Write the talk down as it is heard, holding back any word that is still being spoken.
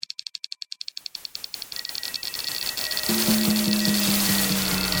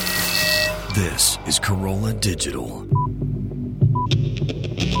This is Corolla Digital.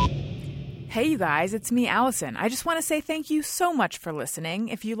 Hey, you guys, it's me, Allison. I just want to say thank you so much for listening.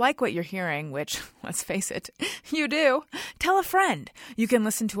 If you like what you're hearing, which, let's face it, you do, tell a friend. You can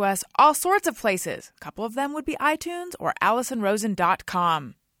listen to us all sorts of places. A couple of them would be iTunes or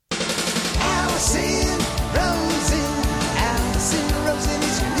AllisonRosen.com. Allison Rosen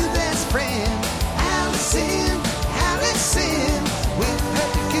is your new best friend. Allison, with her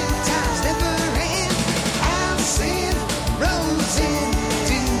the good times never end. Allison Rosen,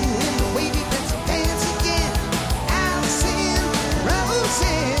 doing the wavy pencil dance again.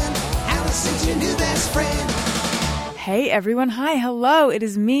 Allison's your new best friend. Hey, everyone. Hi. Hello. It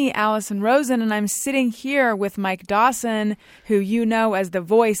is me, Allison Rosen, and I'm sitting here with Mike Dawson, who you know as the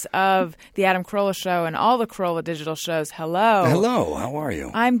voice of The Adam Carolla Show and all the Corolla Digital shows. Hello. Hello. How are you?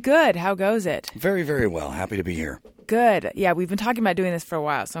 I'm good. How goes it? Very, very well. Happy to be here. Good. Yeah, we've been talking about doing this for a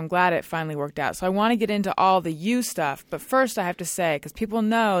while, so I'm glad it finally worked out. So I want to get into all the you stuff, but first I have to say, because people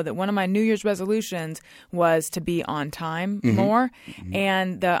know that one of my New Year's resolutions was to be on time more,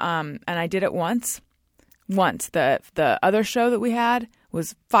 and I did it once. The other show that we had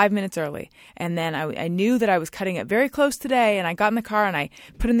was 5 minutes early. And then I knew that I was cutting it very close today, and I got in the car and I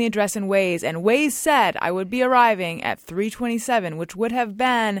put in the address in Waze, and Waze said I would be arriving at 3:27, which would have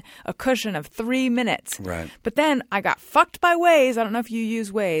been a cushion of 3 minutes. Right. But then I got fucked by Waze. I don't know if you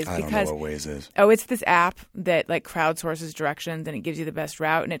use Waze. I don't know what Waze is. Oh, it's this app that like crowdsources directions, and it gives you the best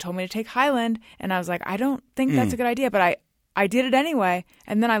route, and it told me to take Highland, and I was like, I don't think that's a good idea, but I did it anyway,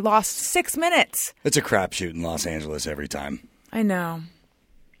 and then I lost 6 minutes. It's a crapshoot in Los Angeles every time. I know.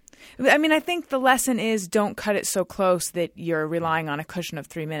 I mean, I think the lesson is don't cut it so close that you're relying on a cushion of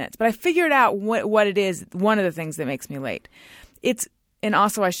 3 minutes. But I figured out what it is, one of the things that makes me late. And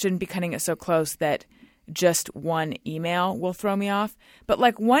also I shouldn't be cutting it so close that just one email will throw me off. But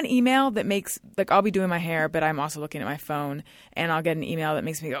like one email that makes, like I'll be doing my hair, but I'm also looking at my phone, and I'll get an email that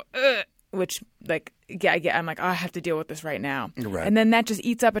makes me go, ugh, which like, I'm like, oh, I have to deal with this right now. Right. And then that just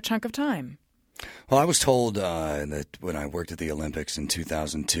eats up a chunk of time. Well, I was told that when I worked at the Olympics in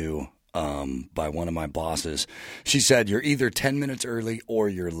 2002 by one of my bosses, she said, you're either 10 minutes early or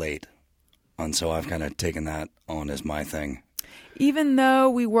you're late. And so I've kind of taken that on as my thing. Even though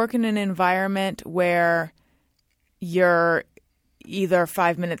we work in an environment where you're either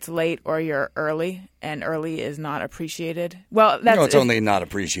 5 minutes late or you're early, and early is not appreciated. Well, that's no, it's only not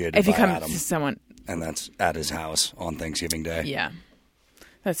appreciated if you by come Adam, to someone, and that's at his house on Thanksgiving Day. yeah,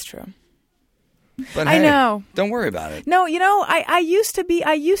 that's true. But I hey, know. Don't worry about it. No, you know, I used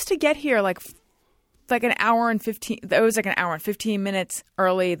to get here like an hour and 15. It was like an hour and 15 minutes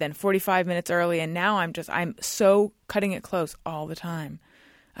early, then 45 minutes early, and now I'm so cutting it close all the time.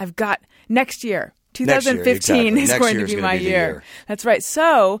 I've got next year. 2015 is going to be my year. That's right.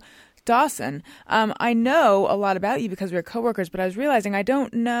 So, Dawson, I know a lot about you because we're coworkers, but I was realizing I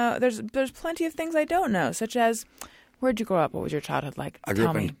don't know. There's plenty of things I don't know, such as where'd you grow up? What was your childhood like? I grew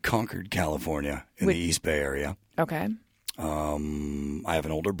up in Concord, California, in the East Bay area. Okay. I have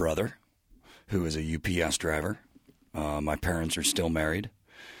an older brother who is a UPS driver. My parents are still married.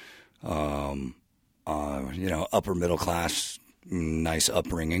 Upper middle class, nice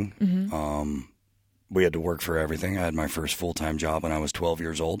upbringing. Mm-hmm. We had to work for everything. I had my first full-time job when I was 12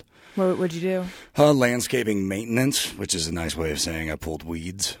 years old. What'd you do? Landscaping maintenance, which is a nice way of saying I pulled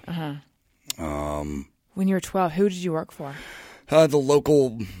weeds. Uh-huh. When you were 12, who did you work for? The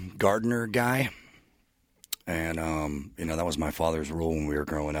local gardener guy. And, that was my father's rule when we were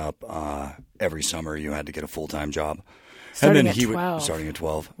growing up. Every summer you had to get a full-time job. Starting at 12. Starting at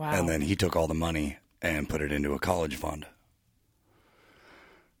 12. Wow. And then he took all the money and put it into a college fund.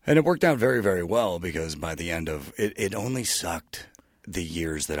 And it worked out very, very well because by the end of it, it only sucked the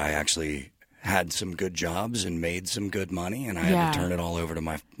years that I actually had some good jobs and made some good money, and I had to turn it all over to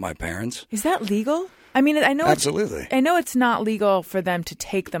my parents. Is that legal? I mean, I know absolutely. I know it's not legal for them to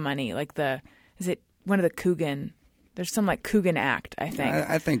take the money. Like is it one of the Coogan? There's some like Coogan Act, I think.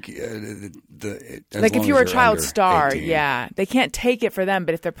 I think like if you were a child star, 18. yeah, they can't take it for them,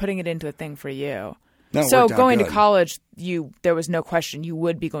 but if they're putting it into a thing for you. No, so going to college, there was no question you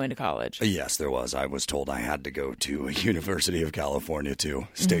would be going to college. Yes, there was. I was told I had to go to a University of California too.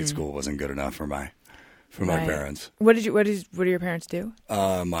 State school wasn't good enough for my parents. What do your parents do?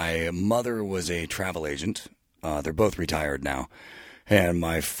 My mother was a travel agent. They're both retired now, and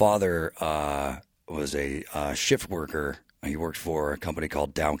my father was a shift worker. He worked for a company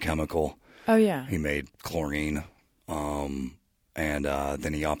called Dow Chemical. Oh yeah. He made chlorine, and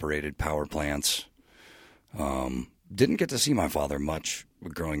then he operated power plants. Didn't get to see my father much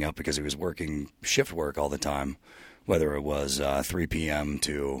growing up because he was working shift work all the time, whether it was 3 p.m.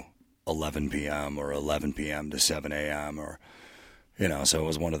 to 11 p.m. or 11 p.m. to 7 a.m. or, you know, so it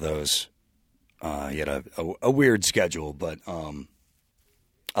was one of those. He had a weird schedule, but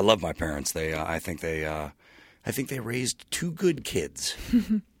I love my parents. I think they raised two good kids.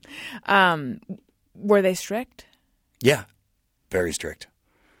 Were they strict? Yeah, very strict.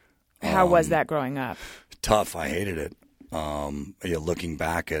 How was that growing up? Tough. I hated it. Looking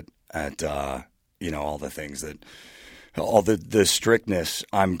back at all the things that, all the strictness,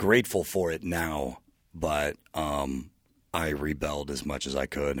 I'm grateful for it now, but I rebelled as much as I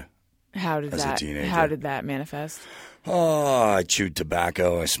could. How did as a teenager. How did that manifest? Oh, I chewed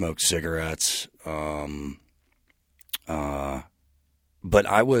tobacco. I smoked cigarettes. But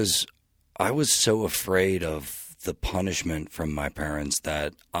I was so afraid of the punishment from my parents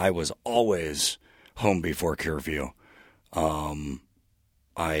that I was always home before curfew. I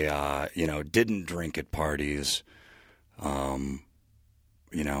didn't drink at parties.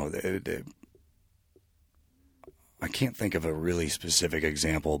 I can't think of a really specific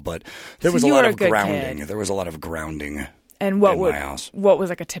example, but there was a lot of grounding. Kid. There was a lot of grounding and in my house. What was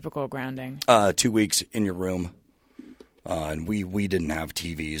like a typical grounding? 2 weeks in your room. And we didn't have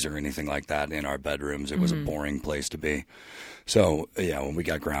TVs or anything like that in our bedrooms. It was a boring place to be. So, yeah, when we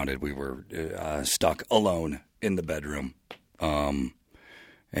got grounded, we were stuck alone in the bedroom. And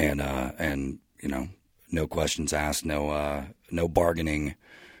no questions asked, no bargaining,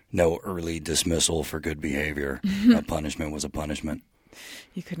 no early dismissal for good behavior. A punishment was a punishment.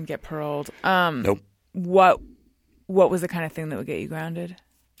 You couldn't get paroled. Nope. What was the kind of thing that would get you grounded?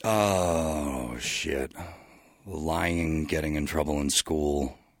 Oh, shit. Lying, getting in trouble in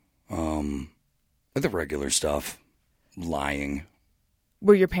school, the regular stuff, lying.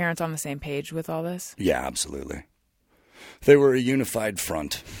 Were your parents on the same page with all this? Yeah, absolutely. They were a unified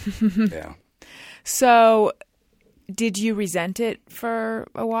front. Yeah. So, did you resent it for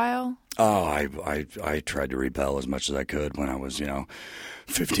a while? Oh, I tried to rebel as much as I could when I was,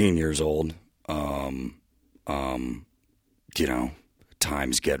 15 years old.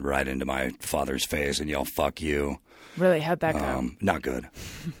 Times get right into my father's face and yell, "Fuck you." Really? How'd that go? Not good.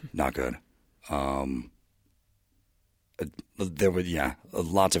 Not good. There were,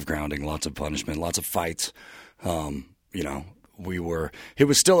 lots of grounding, lots of punishment, lots of fights. It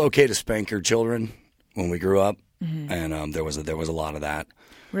was still okay to spank your children when we grew up. And there was a lot of that.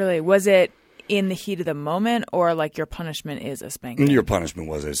 Really? Was it in the heat of the moment, or like your punishment is a spanking? Your punishment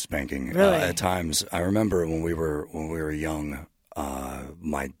was a spanking. Really? At times, I remember when we were young,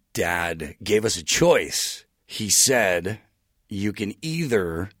 my dad gave us a choice. He said, "You can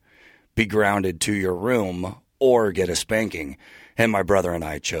either be grounded to your room or get a spanking." And my brother and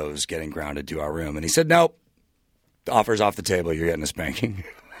I chose getting grounded to our room. And he said, "Nope, the offer's off the table. You're getting a spanking."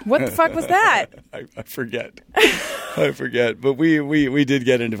 What the fuck was that? I forget. I forget. But we did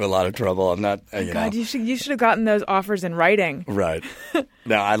get into a lot of trouble. I'm not, God, you should have gotten those offers in writing. Right.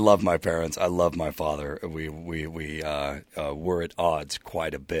 Now, I love my parents. I love my father. We were at odds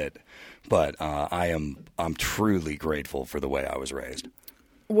quite a bit. But I'm truly grateful for the way I was raised.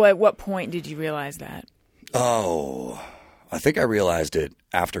 What point did you realize that? Oh, I think I realized it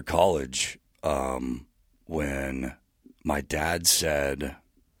after college when my dad said...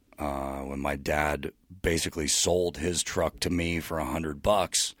 when my dad basically sold his truck to me for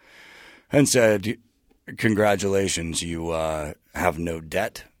 $100 and said, "Congratulations, you have no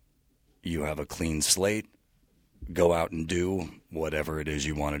debt. You have a clean slate. Go out and do whatever it is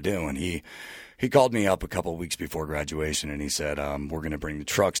you want to do." And he called me up a couple of weeks before graduation and he said, "We're going to bring the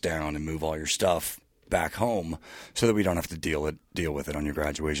trucks down and move all your stuff back home so that we don't have to deal with it on your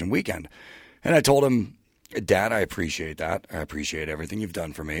graduation weekend." And I told him, "Dad, I appreciate that. I appreciate everything you've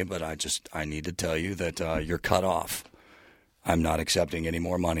done for me, but I need to tell you that you're cut off. I'm not accepting any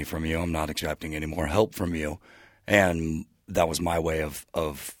more money from you. I'm not accepting any more help from you." And that was my way of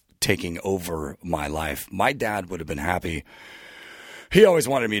taking over my life. My dad would have been happy. He always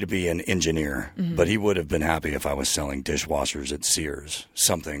wanted me to be an engineer, but he would have been happy if I was selling dishwashers at Sears,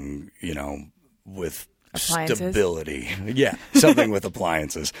 something, with appliances? Stability. Yeah, something with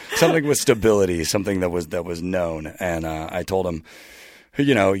appliances, something with stability, something that was known. And I told him,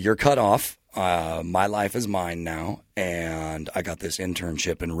 "You're cut off. My life is mine now, and I got this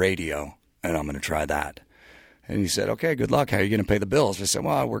internship in radio, and I'm going to try that." And he said, "Okay, good luck. How are you going to pay the bills?" I said,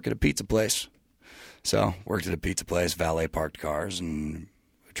 "Well, I work at a pizza place." So worked at a pizza place, valet parked cars, and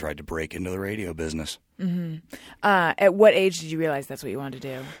tried to break into the radio business. Mm-hmm. At what age did you realize that's what you wanted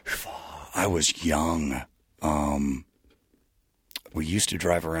to do? I was young. We used to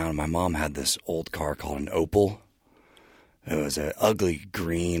drive around. My mom had this old car called an Opel. It was an ugly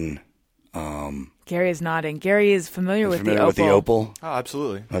green Gary is nodding. Gary is familiar with Familiar the Opal. with the Opal? Oh,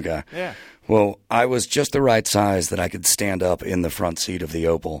 absolutely. Okay. Yeah. Well, I was just the right size that I could stand up in the front seat of the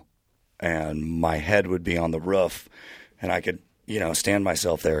Opal, and my head would be on the roof, and I could, stand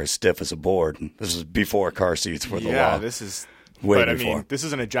myself there as stiff as a board. And this is before car seats were the law. This is Way but before. I mean, this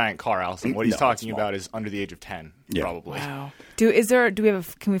isn't a giant car, Allison. What he's No, talking it's about is under the age of 10, Yeah. probably. Wow.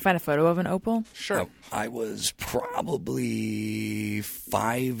 Can we find a photo of an Opal? Sure. I was probably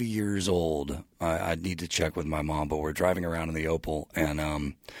 5 years old. I'd need to check with my mom, but we're driving around in the Opal, and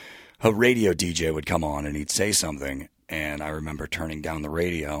a radio DJ would come on, and he'd say something, and I remember turning down the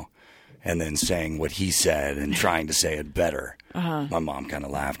radio and then saying what he said and trying to say it better. My mom kind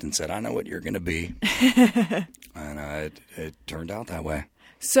of laughed and said, "I know what you're going to be." And it turned out that way.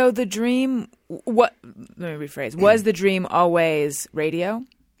 So the dream, let me rephrase, was the dream always radio?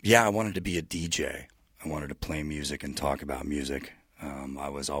 Yeah, I wanted to be a DJ. I wanted to play music and talk about music. I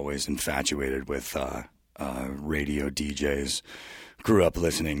was always infatuated with radio DJs. Grew up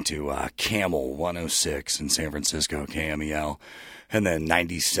listening to Camel 106 in San Francisco, KMEL, and then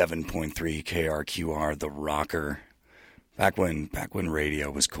 97.3 KRQR, The Rocker. Back when radio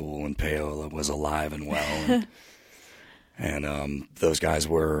was cool and Paola was alive and well, and those guys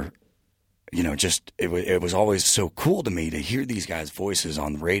were, it was always so cool to me to hear these guys' voices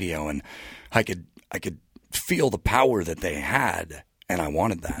on the radio, and I could feel the power that they had, and I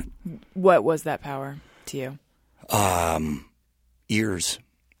wanted that. What was that power to you? Ears.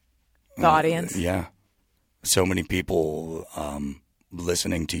 The audience? Yeah. So many people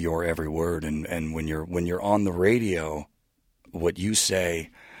listening to your every word, and when you're on the radio, what you say,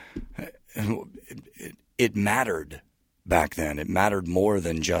 it mattered back then. It mattered more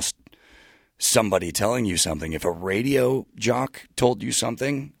than just somebody telling you something. If a radio jock told you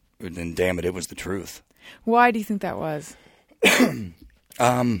something, then damn it was the truth. Why do you think that was?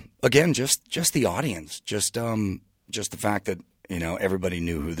 Again, just the audience, just the fact that everybody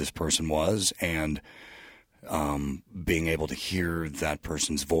knew who this person was, and being able to hear that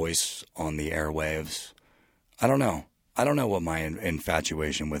person's voice on the airwaves. I don't know what my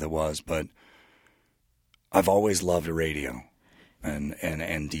infatuation with it was, but I've always loved radio and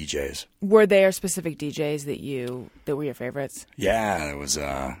DJs. Were there specific DJs that were your favorites? Yeah, there was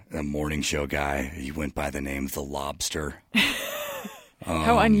a morning show guy. He went by the name The Lobster.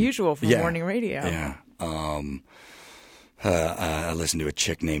 How unusual for morning radio. Yeah. I listened to a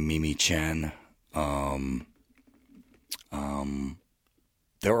chick named Mimi Chen.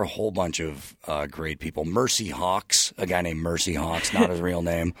 There were a whole bunch of great people. Mercy Hawks, a guy named Mercy Hawks, not his real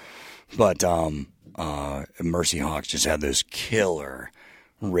name, but Mercy Hawks just had this killer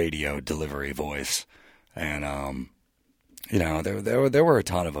radio delivery voice, and there were a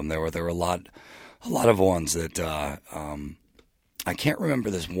ton of them. There were a lot of ones that I can't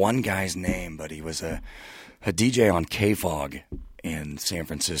remember this one guy's name, but he was a DJ on KFOG in San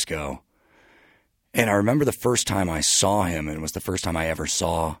Francisco. And I remember the first time I saw him, and it was the first time I ever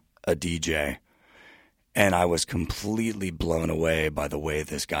saw a DJ. And I was completely blown away by the way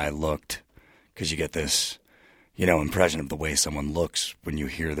this guy looked, because you get this, impression of the way someone looks when you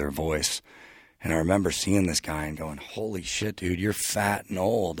hear their voice. And I remember seeing this guy and going, "Holy shit, dude, you're fat and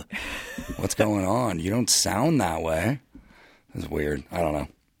old. What's going on? You don't sound that way." It was weird. I don't know.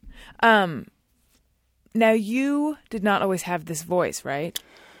 Now, you did not always have this voice, right?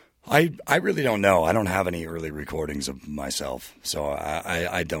 I really don't know. I don't have any early recordings of myself, so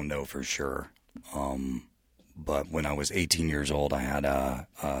I don't know for sure. But when I was 18 years old, I had a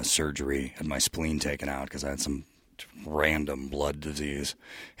surgery, had my spleen taken out because I had some random blood disease.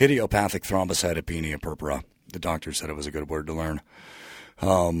 Idiopathic thrombocytopenia purpura. The doctor said it was a good word to learn.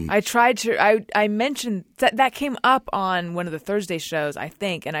 I mentioned that came up on one of the Thursday shows, I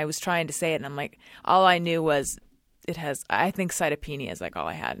think, and I was trying to say it, and I'm like, all I knew was I think cytopenia is like all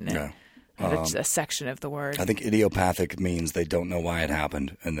I had in it. Yeah. I had a section of the word. I think idiopathic means they don't know why it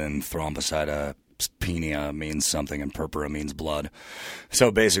happened, and then thrombocytopenia means something, and purpura means blood.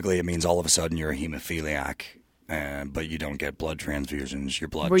 So basically it means all of a sudden you're a hemophiliac, but you don't get blood transfusions. Your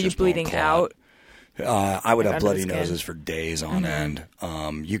blood Were you just won't bleeding clot. out? I would have under bloody the skin? noses for days on end.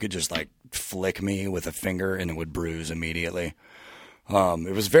 You could just flick me with a finger and it would bruise immediately.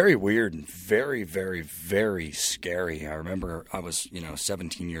 It was very weird and very, very, very scary. I remember I was,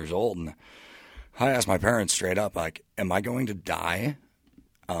 17 years old, and I asked my parents straight up, am I going to die?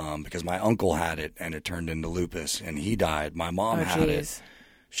 Because my uncle had it and it turned into lupus and he died. My mom had it.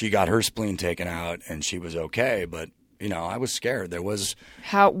 She got her spleen taken out and she was okay, but I was scared. There was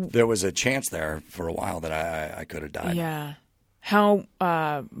a chance there for a while that I could have died. Yeah. How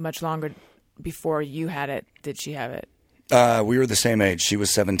much longer before you had it did she have it? We were the same age. She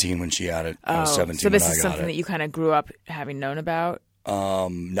was 17 when she had it. I was 17 so this when I is got something it. that you kind of grew up having known about?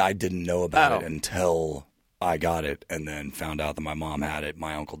 I didn't know about Oh. it until I got it, and then found out that my mom had it.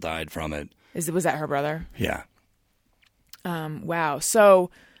 My uncle died from it. Was that her brother? Yeah. Wow.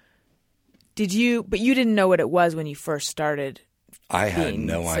 So but you didn't know what it was when you first started? I had being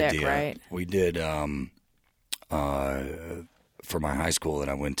no sick, idea. right? We did for my high school that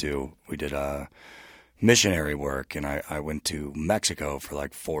I went to. We did missionary work, and I went to Mexico for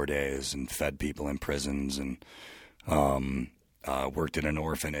like 4 days and fed people in prisons and worked in an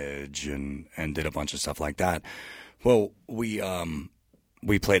orphanage and did a bunch of stuff like that. Well, we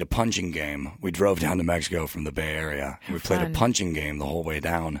played a punching game. We drove down to Mexico from the Bay Area. We played a fun. punching game the whole way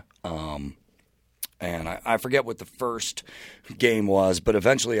down. And I forget what the first game was, but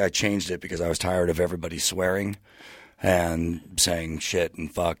eventually I changed it because I was tired of everybody swearing and saying shit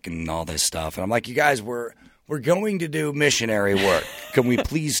and fuck and all this stuff. And I'm like, you guys, we're going to do missionary work. Can we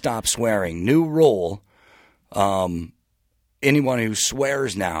please stop swearing? New rule. Anyone who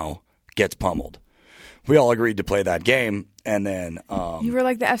swears now gets pummeled. We all agreed to play that game, and then You were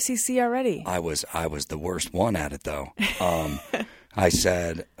like the FCC already. I was the worst one at it though. I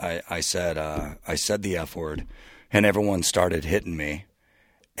said the F word, and everyone started hitting me,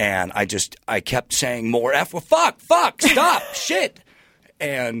 and I kept saying more F word, fuck, stop, shit,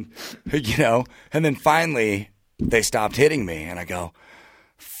 and and then finally they stopped hitting me, and I go,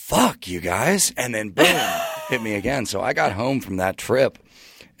 fuck you guys, and then boom, hit me again. So I got home from that trip,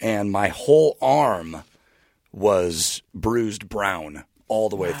 and my whole arm was bruised brown all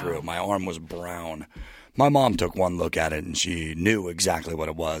the way through. My arm was brown. My mom took one look at it, and she knew exactly what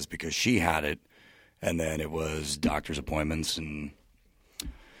it was because she had it. And then it was doctor's appointments and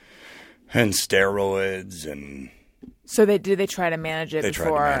steroids, and So did they try to manage it they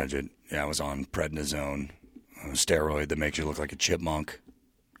before? tried to manage it. Yeah, I was on prednisone, a steroid that makes you look like a chipmunk.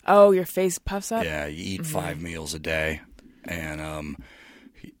 Oh, your face puffs up? Yeah, you eat 5 meals a day, and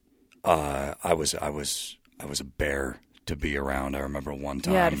I was a bear to be around. I remember one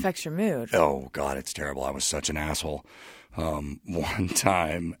time. Yeah, it affects your mood. Oh God, it's terrible. I was such an asshole. One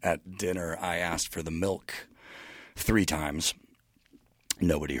time at dinner, I asked for the milk 3 times.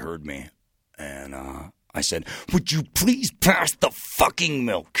 Nobody heard me, and I said, "Would you please pass the fucking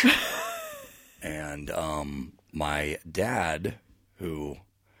milk?" And my dad, who,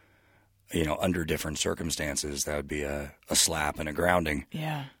 under different circumstances, that would be a slap and a grounding.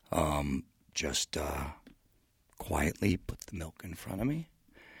 Yeah. Just quietly put the milk in front of me,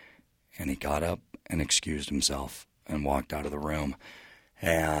 and he got up and excused himself and walked out of the room.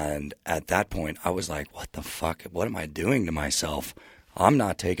 And at that point, I was like, what the fuck? What am I doing to myself? I'm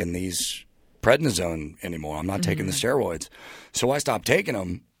not taking these prednisone anymore. I'm not taking the steroids. So I stopped taking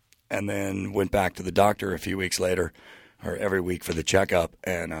them and then went back to the doctor a few weeks later, or every week for the checkup.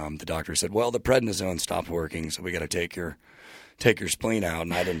 And the doctor said, well, the prednisone stopped working, so we got to take your spleen out.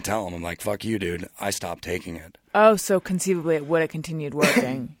 And I didn't tell him. I'm like, fuck you, dude. I stopped taking it. Oh, so conceivably it would have continued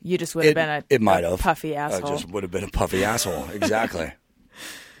working. You just would have been It might a have. puffy I asshole. just would have been a puffy asshole. Exactly.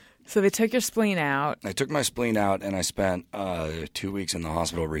 So they took your spleen out. I took my spleen out, and I spent 2 weeks in the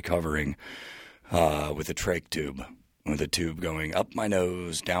hospital recovering with a trach tube, with a tube going up my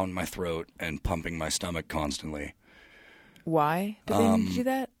nose, down my throat, and pumping my stomach constantly. Why did they need to do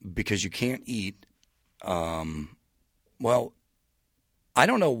that? Because you can't eat. Well, I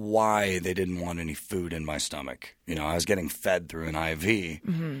don't know why they didn't want any food in my stomach. I was getting fed through an IV,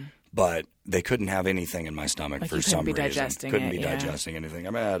 but they couldn't have anything in my stomach Like for you couldn't some be reason. digesting Couldn't it, be yeah. digesting anything.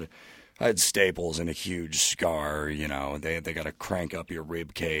 I had staples and a huge scar. They got to crank up your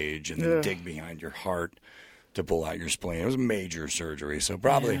rib cage and then dig behind your heart to pull out your spleen. It was a major surgery, so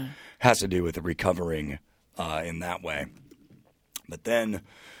probably has to do with the recovering in that way. But then,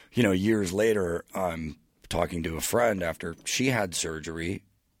 years later, I'm talking to a friend after she had surgery,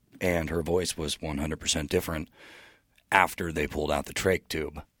 and her voice was 100% different after they pulled out the trach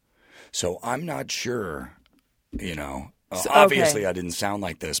tube. So I'm not sure, obviously I didn't sound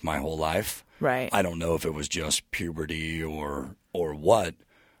like this my whole life. Right. I don't know if it was just puberty or what,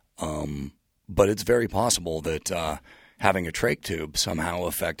 but it's very possible that having a trach tube somehow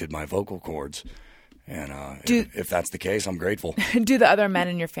affected my vocal cords. And if that's the case, I'm grateful. Do the other men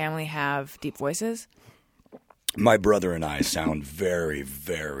in your family have deep voices? My brother and I sound very,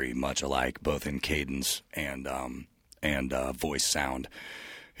 very much alike, both in cadence and voice sound.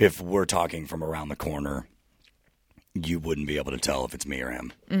 If we're talking from around the corner, you wouldn't be able to tell if it's me or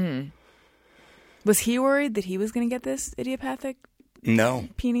him. Mm-hmm. Was he worried that he was going to get this idiopathic No,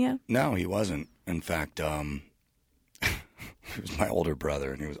 penia? no, he wasn't. In fact, He was my older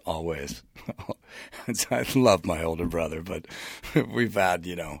brother, and he was always. I love my older brother, but we've had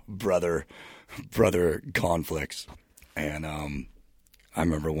brother conflicts, and I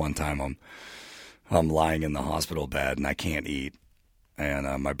remember one time I'm lying in the hospital bed and I can't eat,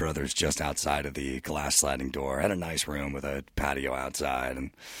 and my brother's just outside of the glass sliding door. I had a nice room with a patio outside,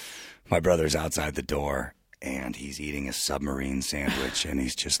 and my brother's outside the door. And he's eating a submarine sandwich, and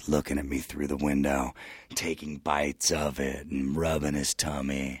he's just looking at me through the window, taking bites of it and rubbing his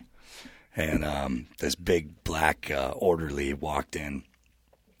tummy. And this big black orderly walked in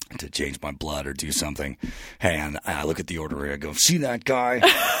to change my blood or do something. And I look at the orderly. I go, "See that guy?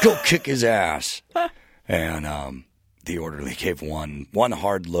 Go kick his ass." And the orderly gave one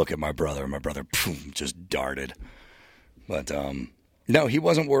hard look at my brother, and my brother just darted. But no, he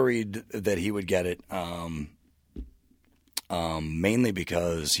wasn't worried that he would get it, mainly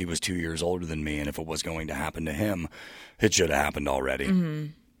because he was 2 years older than me, and if it was going to happen to him, it should have happened already. Mm-hmm.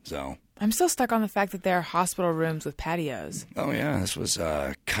 So I'm still stuck on the fact that there are hospital rooms with patios. Oh, yeah. This was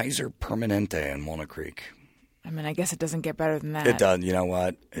Kaiser Permanente in Walnut Creek. I mean, I guess it doesn't get better than that. It does. You know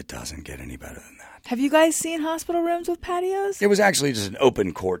what? It doesn't get any better than that. Have you guys seen hospital rooms with patios? It was actually just an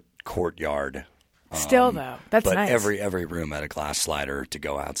open courtyard. Still, though. That's but nice. Every room had a glass slider to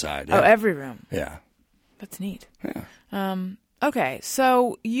go outside. Yeah. Oh, every room. Yeah. That's neat. Yeah. Okay,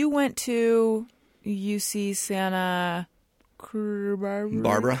 so you went to UC Santa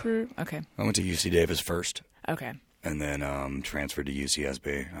Barbara. Okay. I went to UC Davis first. Okay. And then transferred to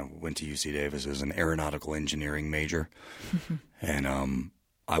UCSB. I went to UC Davis as an aeronautical engineering major. And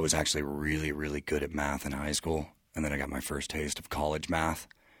I was actually really, really good at math in high school. And then I got my first taste of college math.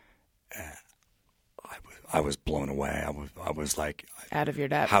 I was blown away. I was like, out of your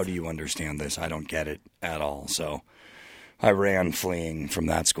depth. How do you understand this? I don't get it at all. So I ran fleeing from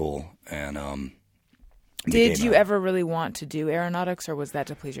that school. And did you ever really want to do aeronautics, or was that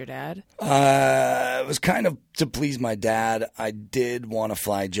to please your dad? It was kind of to please my dad. I did want to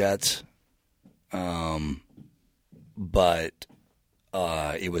fly jets, but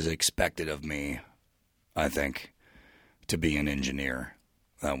it was expected of me, I think, to be an engineer.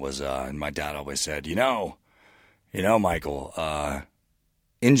 That was, and my dad always said, you know, Michael,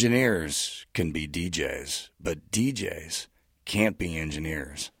 engineers can be DJs, but DJs can't be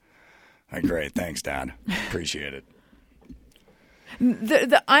engineers. Great. Thanks, Dad. Appreciate it.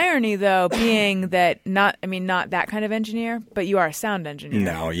 The irony, though, being that not that kind of engineer, but you are a sound engineer.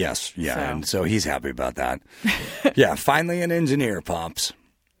 No, yes. Yeah. So. And so he's happy about that. Yeah. Finally an engineer, Pops.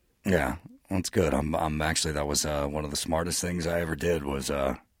 Yeah. That's good. I'm actually, that was one of the smartest things I ever did was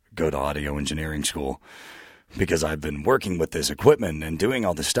go to audio engineering school, because I've been working with this equipment and doing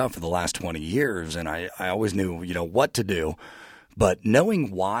all this stuff for the last 20 years. And I always knew, what to do, but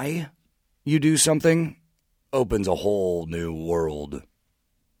knowing why you do something opens a whole new world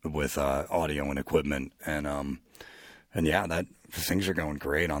with audio and equipment. And yeah, that things are going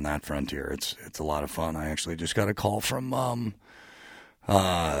great on that frontier. It's a lot of fun. I actually just got a call from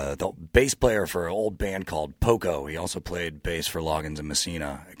the bass player for an old band called Poco. He also played bass for Loggins and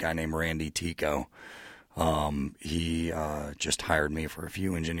Messina, a guy named Randy Tico. He just hired me for a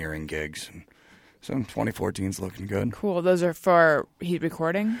few engineering gigs. So 2014 is looking good. Cool. Those are for heat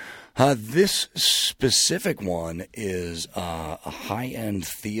recording? This specific one is a high-end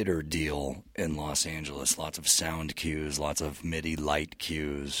theater deal in Los Angeles. Lots of sound cues, lots of MIDI light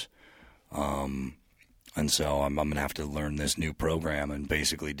cues. And so I'm going to have to learn this new program and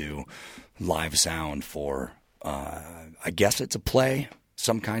basically do live sound for, I guess it's a play,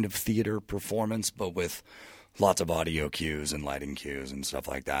 some kind of theater performance, but with lots of audio cues and lighting cues and stuff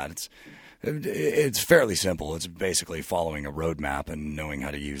like that. It's fairly simple. It's basically following a roadmap and knowing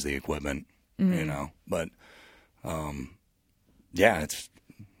how to use the equipment, But, yeah,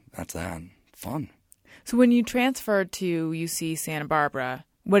 that's that. Fun. So when you transferred to UC Santa Barbara,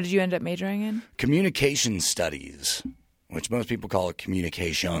 what did you end up majoring in? Communication studies, which most people call it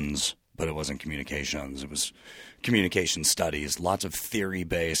communications, but it wasn't communications. It was communication studies. Lots of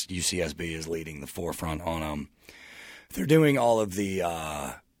theory-based. UCSB is leading the forefront on them. They're doing all of the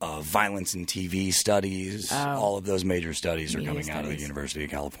violence in TV studies. All of those major studies are coming out of the University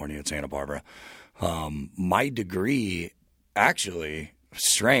of California at Santa Barbara. My degree, actually,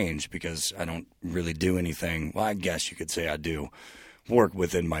 strange because I don't really do anything. Well, I guess you could say I do work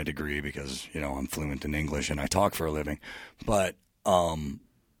within my degree because, I'm fluent in English and I talk for a living. But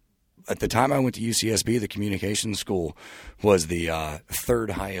at the time I went to UCSB, the communication school was the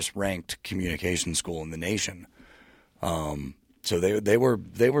third highest ranked communication school in the nation. So they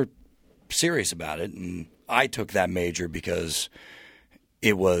were serious about it, and I took that major because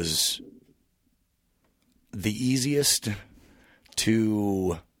it was the easiest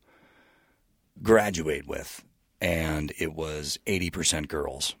to graduate with, and it was 80%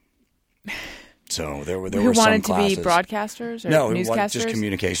 girls. So there were Who some wanted classes. to be broadcasters or No, it newscasters? was just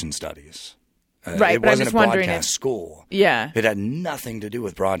communication studies. Right, it but I'm wasn't just a wondering broadcast if- school. Yeah. It had nothing to do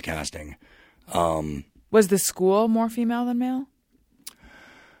with broadcasting. Was the school more female than male?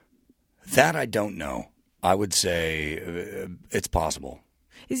 That I don't know. I would say it's possible.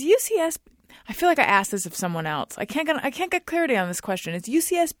 Is UCS? I feel like I asked this of someone else. I can't get clarity on this question. Is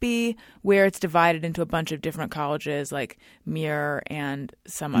UCSB where it's divided into a bunch of different colleges, like Muir and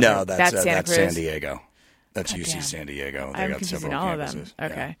some other? No, that's Santa Cruz. San Diego. That's God UC damn. San Diego. They I'm got confusing several all campuses. of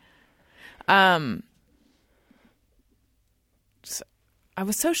them. Okay. Yeah. So I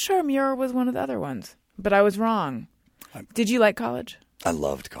was so sure Muir was one of the other ones, but I was wrong. Did you like college? I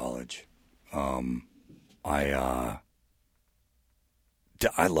loved college. I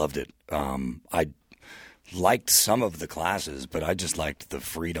loved it. I liked some of the classes, but I just liked the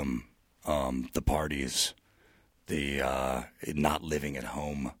freedom, the parties, the not living at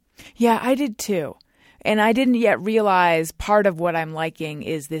home. Yeah, I did too. And I didn't yet realize part of what I'm liking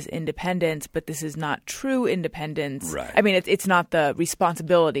is this independence, but this is not true independence. Right. I mean, it's not the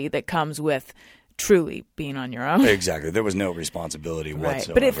responsibility that comes with truly being on your own. Exactly. There was no responsibility Right.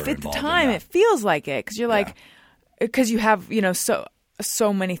 whatsoever. But at the involved in time, that. it feels like it because you're like, because you have,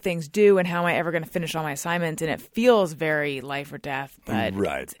 so many things due, and how am I ever going to finish all my assignments? And it feels very life or death. But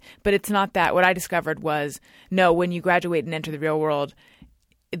Right. But it's not that. What I discovered was, no, when you graduate and enter the real world,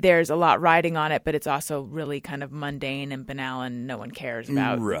 there's a lot riding on it, but it's also really kind of mundane and banal, and no one cares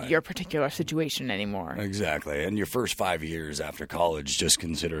about Right. your particular situation anymore. Exactly. And your first 5 years after college, just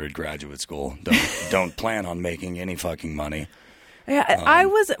consider it graduate school. Don't plan on making any fucking money. Yeah, I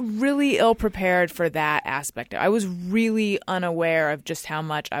was really ill prepared for that aspect. I was really unaware of just how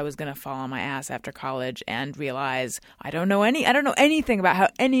much I was going to fall on my ass after college and realize I don't know anything about how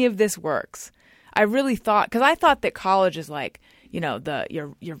any of this works. I really thought, because I thought that college is like,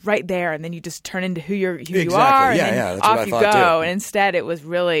 you're right there, and then you just turn into who you Exactly. are, and Yeah, then yeah, that's off what I you thought, go. too. And instead, it was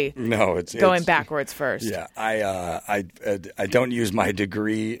really It's backwards first. Yeah, I don't use my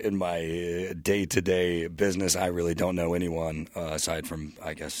degree in my day-to-day business. I really don't know anyone aside from,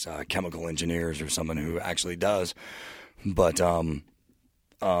 I guess, chemical engineers or someone who actually does. But I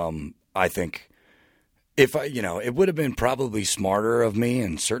think if it would have been probably smarter of me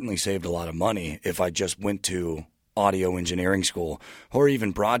and certainly saved a lot of money if I just went to audio engineering school or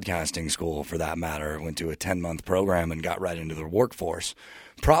even broadcasting school for that matter, went to a 10-month program and got right into the workforce.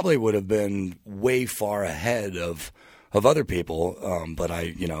 Probably would have been way far ahead of other people, but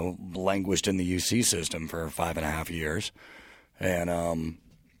I, languished in the UC system for 5.5 years and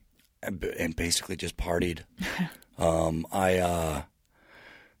basically just partied.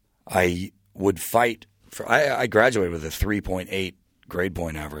 I would fight for, I graduated with a 3.8 grade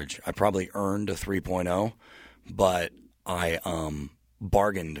point average. I probably earned a 3.0, but I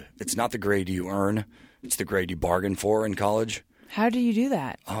bargained. It's not the grade you earn, it's the grade you bargain for in college. How do you do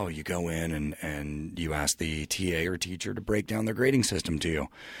that? Oh, you go in and you ask the TA or teacher to break down their grading system to you.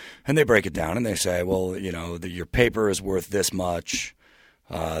 And they break it down and they say, well, your paper is worth this much.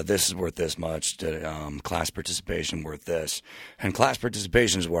 This is worth this much. Class participation worth this. And class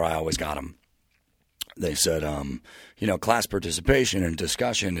participation is where I always got them. They said, class participation and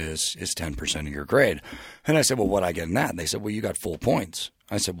discussion is 10% of your grade. And I said, well, what I get in that? And they said, well, you got full points.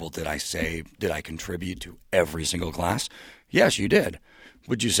 I said, well, did I contribute to every single class? Yes, you did.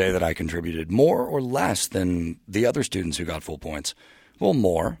 Would you say that I contributed more or less than the other students who got full points? Well,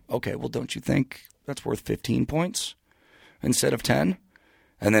 more. Okay, well, don't you think that's worth 15 points instead of 10?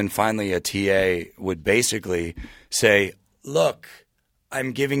 And then finally a TA would basically say, look,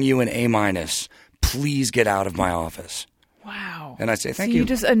 I'm giving you an A-. Please get out of my office. Wow. And I say, thank so you. you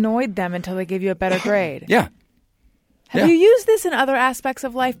just annoyed them until they gave you a better grade. Yeah. Have you used this in other aspects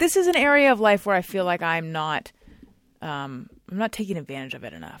of life? This is an area of life where I feel like I'm not taking advantage of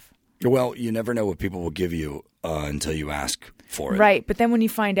it enough. Well, you never know what people will give you until you ask for it. Right. But then when you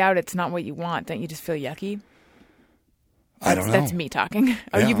find out it's not what you want, don't you just feel yucky? I don't know. That's me talking.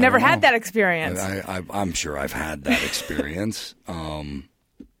 Oh, Yeah, you've I never don't had know. that experience. I'm sure I've had that experience.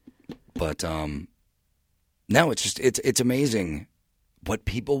 But no, it's amazing what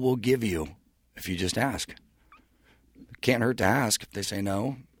people will give you if you just ask. Can't hurt to ask. If they say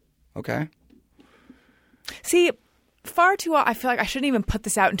no, okay. See, far too often, I feel like I shouldn't even put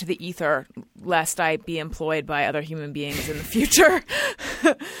this out into the ether lest I be employed by other human beings in the future.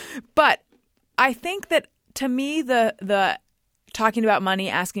 But I think that to me, the talking about money,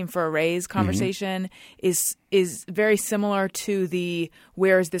 asking for a raise conversation is very similar to the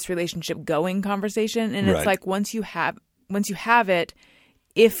where is this relationship going conversation. And it's Right. like once you have you have it,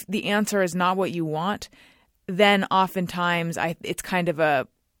 if the answer is not what you want, then oftentimes it's kind of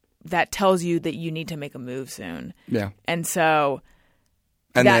that tells you that you need to make a move soon. Yeah. And so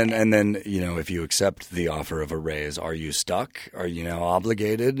And then, if you accept the offer of a raise, are you stuck? Are you now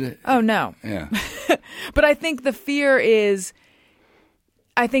obligated? oh no. Yeah. But I think the fear is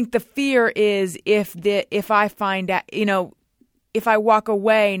if I find out, if I walk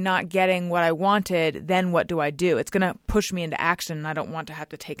away not getting what I wanted, then what do I do? It's going to push me into action, and I don't want to have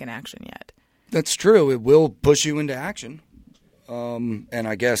to take an action yet. That's true. It will push you into action. And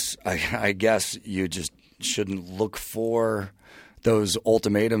I guess you just shouldn't look for those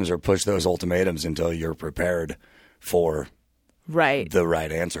ultimatums or push those ultimatums until you're prepared for Right. the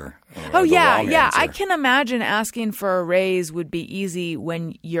right answer. Oh, the yeah. wrong Yeah. answer. I can imagine asking for a raise would be easy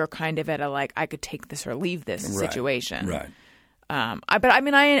when you're kind of at I could take this or leave this Right. situation. Right.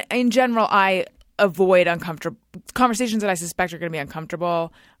 In general, I avoid uncomfortable conversations that I suspect are going to be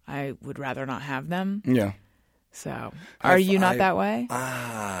uncomfortable. I would rather not have them. Yeah. So, are you not that way?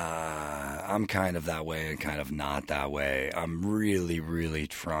 I'm kind of that way and kind of not that way. I'm really, really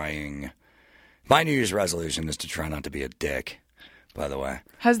trying. My New Year's resolution is to try not to be a dick, by the way.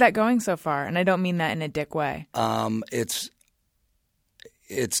 How's that going so far? And I don't mean that in a dick way. It's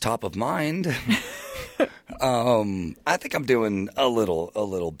top of mind. I think I'm doing a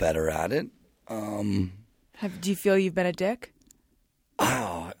little better at it. Do you feel you've been a dick?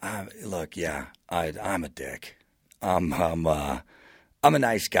 Look, yeah, I'm a dick. I'm a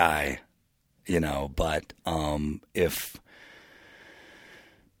nice guy, but if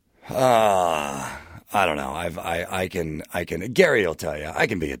I don't know, I can Gary will tell you I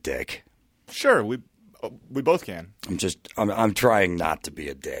can be a dick. Sure, we both can. I'm trying not to be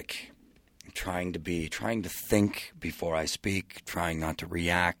a dick. I'm trying to think before I speak, trying not to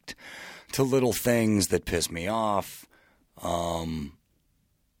react to little things that piss me off.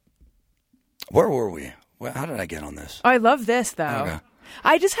 Where were we? How did I get on this? Oh, I love this, though. Okay.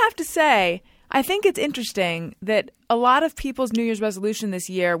 I just have to say, I think it's interesting that a lot of people's New Year's resolution this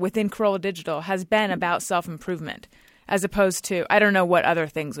year within Corolla Digital has been about self-improvement, as opposed to, I don't know what other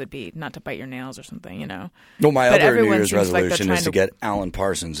things would be, not to bite your nails or something, Well, my But other New everyone Year's seems like they're resolution trying is to- to get Alan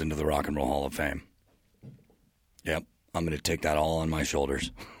Parsons into the Rock and Roll Hall of Fame. Yep. I'm going to take that all on my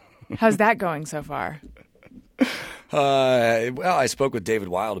shoulders. How's that going so far? Well, I spoke with David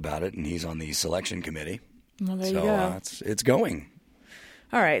Wild about it, and he's on the selection committee. Well, there So you go. it's going.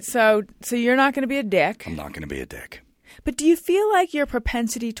 All right, so you're not going to be a dick. I'm not going to be a dick. But do you feel like your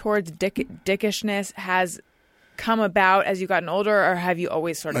propensity towards dickishness has come about as you've gotten older, or have you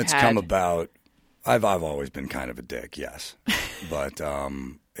always sort of It's had? come about. I've always been kind of a dick, yes, but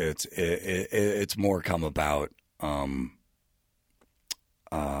it's more come about. God,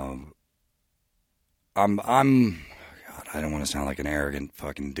 I don't want to sound like an arrogant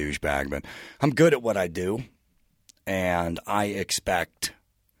fucking douchebag, but I'm good at what I do, and I expect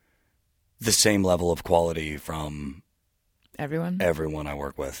the same level of quality from Everyone? everyone I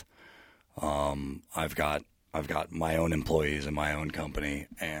work with. I've got my own employees in my own company,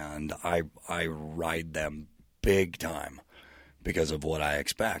 and I ride them big time because of what I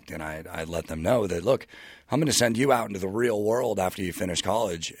expect. And I let them know that, look, I'm going to send you out into the real world after you finish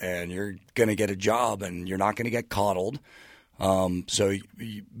college, and you're going to get a job, and you're not going to get coddled. So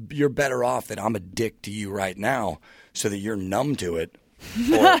you're better off that I'm a dick to you right now so that you're numb to it,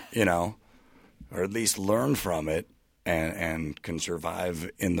 or, or at least learn from it and can survive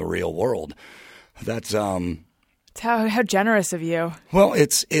in the real world. That's How generous of you. well,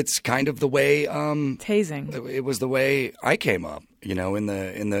 it's kind of the way Tasing. it was the way I came up. In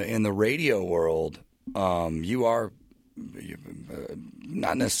the radio world, you are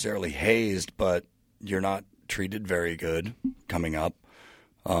not necessarily hazed, but you're not treated very good coming up,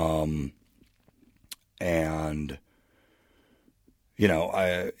 and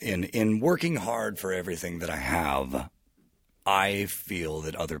in working hard for everything that I have, I feel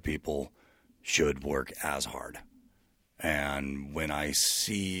that other people should work as hard. And when I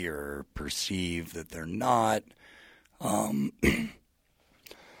see or perceive that they're not, I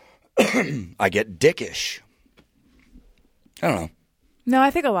get dickish. I don't know. No, I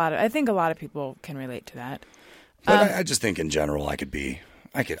think a lot of people can relate to that. But I just think in general I could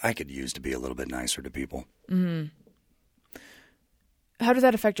use to be a little bit nicer to people. Mm-hmm. How does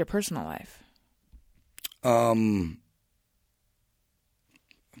that affect your personal life?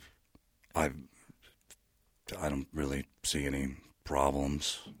 I don't really see any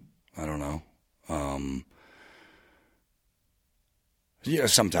problems. I don't know.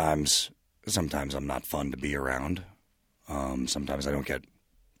 Sometimes I'm not fun to be around. Sometimes I don't get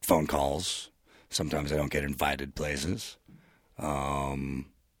phone calls. Sometimes I don't get invited places.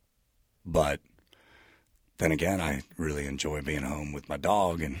 But then again, I really enjoy being home with my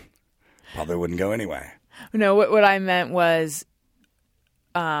dog, and probably wouldn't go anyway. No, what I meant was,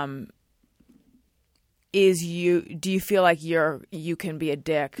 do you feel like you can be a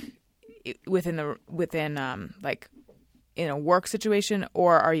dick within like in a work situation,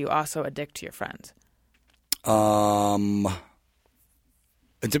 or are you also a dick to your friends?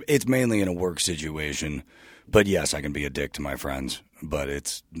 It's mainly in a work situation, but yes, I can be a dick to my friends. But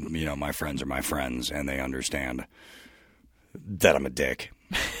it's, my friends are my friends, and they understand that I'm a dick,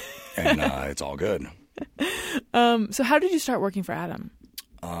 and it's all good. So how did you start working for Adam?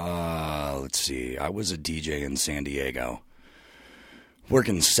 Let's see. I was a DJ in San Diego,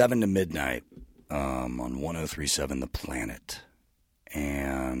 working 7 to midnight on 103.7 The Planet,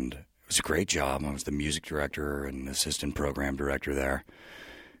 and it was a great job. I was the music director and assistant program director there,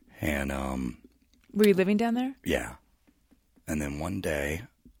 and were you living down there? Yeah. And then one day,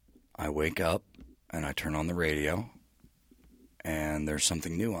 I wake up and I turn on the radio, and there's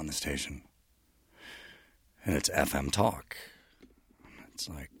something new on the station. And it's FM Talk. It's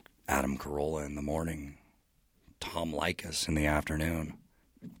like Adam Carolla in the morning, Tom Likas in the afternoon.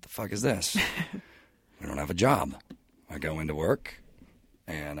 What the fuck is this? We don't have a job. I go into work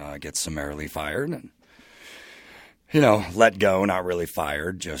and get summarily fired. And, let go, not really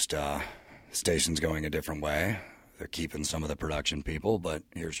fired, just station's going a different way. They're keeping some of the production people, but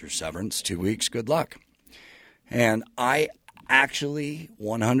here's your severance, 2 weeks, good luck. And I actually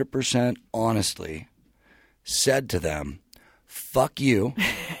 100% honestly said to them, fuck you,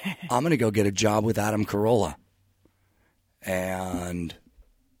 I'm going to go get a job with Adam Carolla. And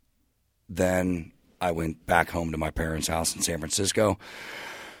then I went back home to my parents' house in San Francisco,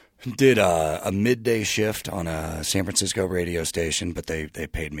 did a midday shift on a San Francisco radio station, but they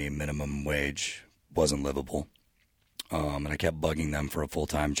paid me minimum wage, wasn't livable. And I kept bugging them for a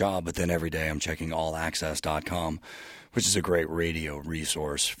full-time job. But then every day I'm checking allaccess.com, which is a great radio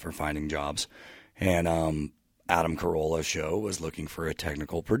resource for finding jobs. And Adam Carolla's show was looking for a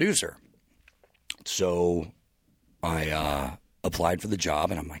technical producer. So I applied for the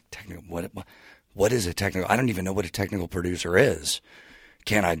job, and I'm like, what is a technical? I don't even know what a technical producer is.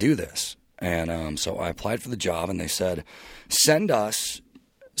 Can I do this? And so I applied for the job, and they said, send us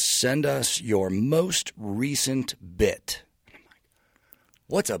your most recent bit. And I'm like,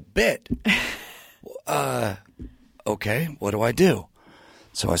 what's a bit? Okay, what do I do?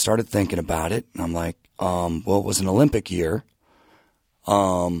 So I started thinking about it, and I'm like, well, it was an Olympic year.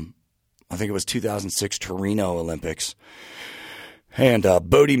 I think it was 2006 Torino Olympics. And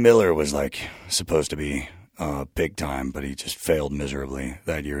Bodie Miller was supposed to be big time, but he just failed miserably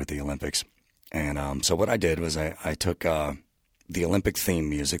that year at the Olympics. And so what I did was I took the Olympic theme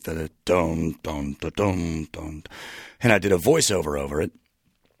music, the dum dum da dum dum, and I did a voiceover over it,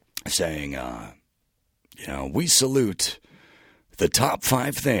 saying, we salute the top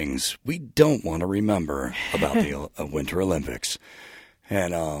 5 things we don't want to remember about the Winter Olympics,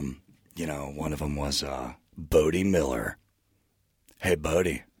 and one of them was Bodie Miller. Hey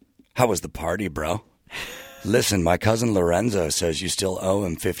Bodie, how was the party, bro? Listen, my cousin Lorenzo says you still owe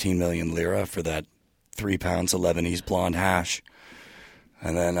him 15 million lira for that 3 pounds of Lebanese blonde hash.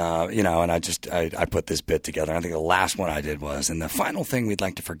 And then, and I put this bit together. I think the last one I did was, and the final thing we'd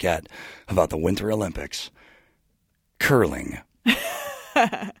like to forget about the Winter Olympics, curling.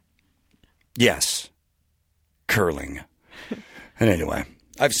 Yes, curling. And anyway,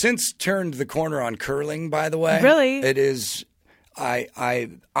 I've since turned the corner on curling, by the way. Really? It is, I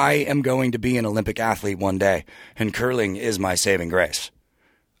am going to be an Olympic athlete one day, and curling is my saving grace.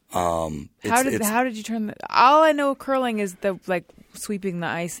 How did you turn all I know curling is the sweeping the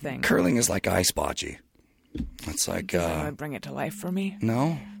ice thing. Curling is like ice bocce. It's like bring it to life for me.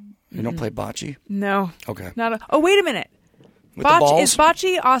 No? You don't play bocce? No. Okay. Oh, wait a minute. With the balls? Is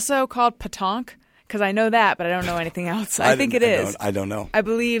bocce also called pétanque? Because I know that, but I don't know anything else. I think it is. I don't know. I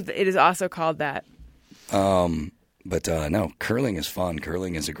believe it is also called that. But no, curling is fun.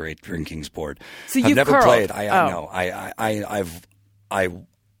 Curling is a great drinking sport. So I've never curled. played. I know.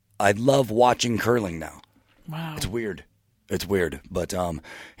 I love watching curling now. Wow. It's weird. But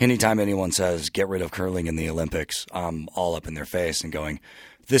anytime anyone says get rid of curling in the Olympics, I'm all up in their face and going,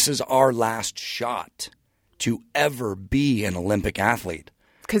 this is our last shot to ever be an Olympic athlete.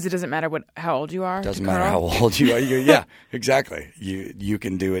 Because it doesn't matter how old you are. Doesn't matter how old you are. Yeah, exactly. You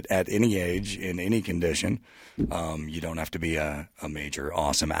can do it at any age, in any condition. You don't have to be a major,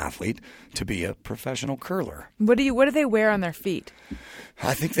 awesome athlete to be a professional curler. What do they wear on their feet?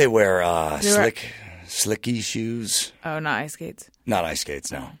 I think they wear slicky shoes. Oh, not ice skates. Not ice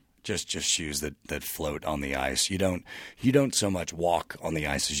skates, no. Just shoes that float on the ice. You don't so much walk on the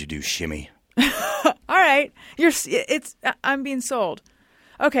ice as you do shimmy. All right. I'm being sold.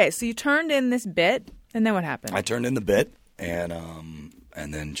 Okay, so you turned in this bit, and then what happened? I turned in the bit and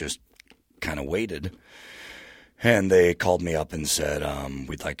then just kind of waited. And they called me up and said,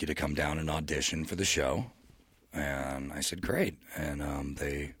 we'd like you to come down and audition for the show. And I said, great. And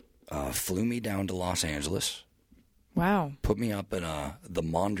they flew me down to Los Angeles. Wow. Put me up in the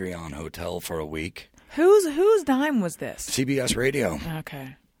Mondrian Hotel for a week. Whose dime was this? CBS Radio.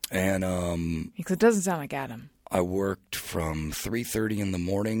 Okay. And Because it doesn't sound like Adam. I worked from 3:30 in the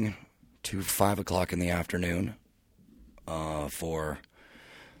morning to 5 o'clock in the afternoon for,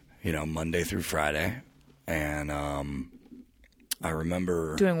 Monday through Friday. And I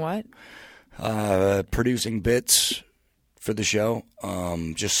remember Doing what? producing bits for the show,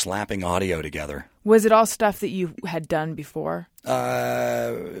 just slapping audio together. Was it all stuff that you had done before?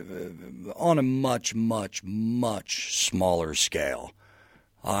 On a much, much, much smaller scale.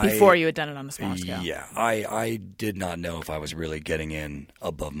 Before you had done it on a small scale? Yeah. I did not know if I was really getting in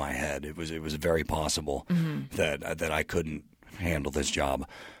above my head. It was very possible that I couldn't handle this job.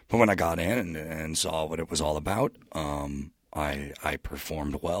 But when I got in and saw what it was all about, I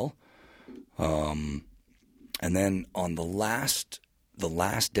performed well. And then on the last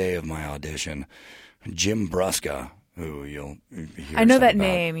day of my audition, Jim Brusca, who you'll hear I know that about.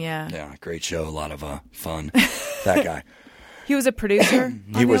 name, yeah. Yeah, great show, a lot of fun. That guy. He was a producer?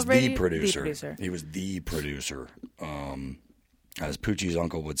 He was radio? the producer. The producer. He was the producer. As Poochie's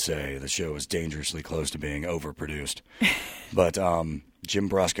uncle would say, the show is dangerously close to being overproduced. But Jim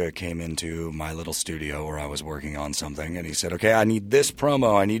Brusca came into my little studio where I was working on something, and he said, okay, I need this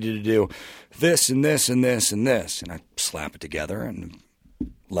promo. I need you to do this and this and this and this. And I slap it together, and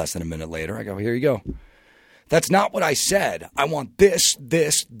less than a minute later, I go, here you go. That's not what I said. I want this,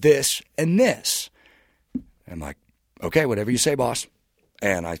 this, this, and this. I'm like, okay, whatever you say, boss.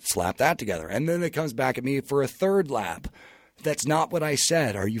 And I slap that together. And then it comes back at me for a third lap. That's not what I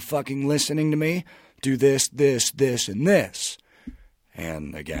said. Are you fucking listening to me? Do this, this, this, and this.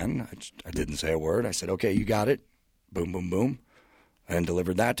 And again, I didn't say a word. I said, okay, you got it. Boom, boom, boom. And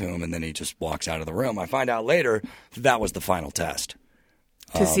delivered that to him. And then he just walks out of the room. I find out later that was the final test.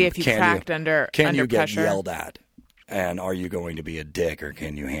 To see if you cracked under pressure. Can you get yelled at? And are you going to be a dick, or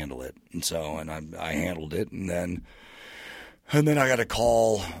can you handle it? And so, I handled it. And then I got a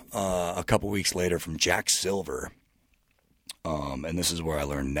call a couple weeks later from Jack Silver. And this is where I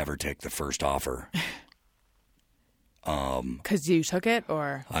learned never take the first offer. Because you took it,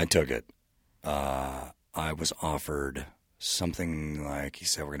 or? I took it. I was offered something like, he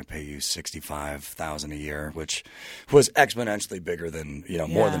said, we're going to pay you $65,000 a year, which was exponentially bigger than,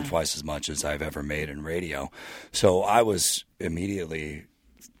 more than twice as much as I've ever made in radio. So I was immediately,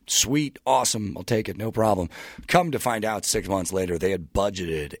 sweet, awesome, I'll take it, no problem. Come to find out 6 months later, they had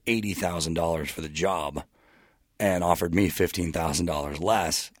budgeted $80,000 for the job and offered me $15,000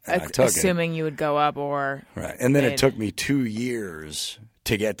 less, and I took it. Assuming you would go up, or... Right. And then it took me 2 years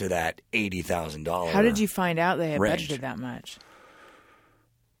to get to that $80,000. How did you find out they had range. budgeted that much?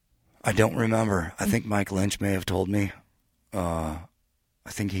 I don't remember. I think Mike Lynch may have told me. I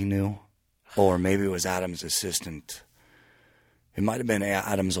think he knew. Or maybe it was Adam's assistant. It might have been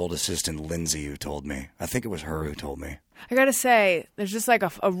Adam's old assistant, Lindsay, who told me. I think it was her who told me. I gotta say, there's just like a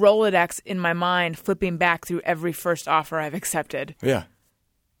Rolodex in my mind flipping back through every first offer I've accepted. Yeah.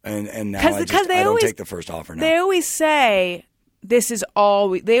 And now I don't take the first offer now. They always say... This is all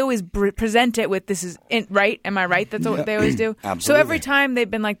they always present it with. This is right. Am I right? That's what they always do. Absolutely. So every time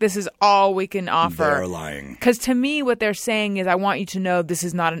they've been like, "This is all we can offer." They're lying. Because to me, what they're saying is, "I want you to know this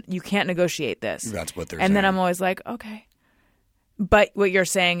is not. You can't negotiate this." That's what they're saying. And then I'm always like, "Okay," but what you're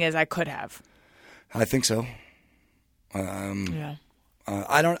saying is, I could have. I think so. Yeah.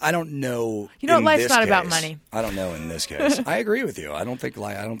 I don't know. Life's not about money. I don't know in this case. I agree with you. I don't think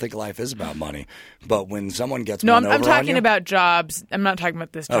life is about money. But when someone gets one over on you, I'm talking about jobs. I'm not talking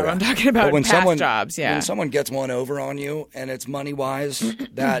about this job. Okay. I'm talking about past jobs. Yeah. When someone gets one over on you and it's money wise,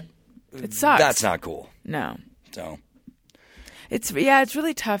 that it sucks. That's not cool. No. So it's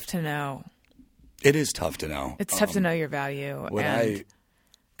really tough to know. It is tough to know. It's tough to know your value.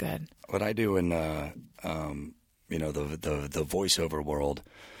 Good. What I do in the voiceover world.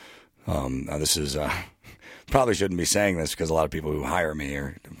 Now this is probably shouldn't be saying this because a lot of people who hire me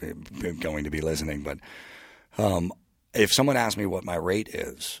are going to be listening. But if someone asks me what my rate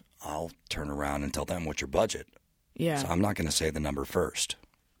is, I'll turn around and tell them what's your budget. Yeah. So I'm not going to say the number first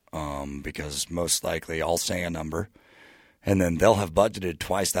because most likely I'll say a number And then they'll have budgeted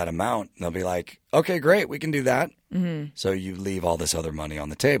twice that amount. And they'll be like, okay, great, we can do that. Mm-hmm. So you leave all this other money on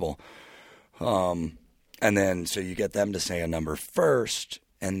the table. And then so you get them to say a number first,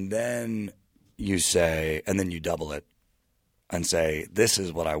 and then you say, and then you double it and say, this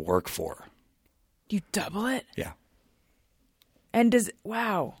is what I work for. You double it? Yeah. And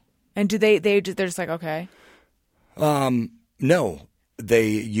wow. And do they're just like, okay. No, they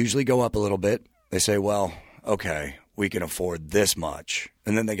usually go up a little bit. They say, well, okay, we can afford this much.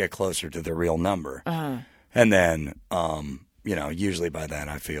 And then they get closer to the real number. Uh-huh. And then, usually by then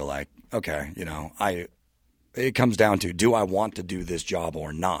I feel like, okay, it comes down to, do I want to do this job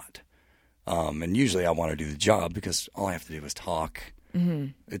or not? And usually I want to do the job because all I have to do is talk. Mm-hmm.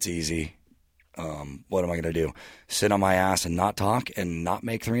 It's easy. What am I going to do? Sit on my ass and not talk and not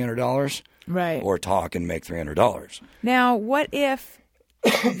make $300? Right. Or talk and make $300? Now, what if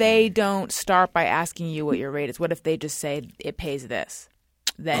they don't start by asking you what your rate is? What if they just say it pays this?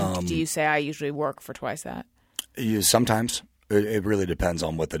 Then do you say I usually work for twice that? Sometimes. It really depends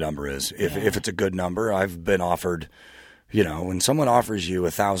on what the number is. If it's a good number, I've been offered, when someone offers you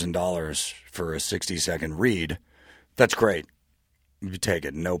 $1,000 for a 60-second read, that's great. You take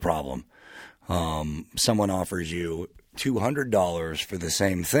it, no problem. Someone offers you $200 for the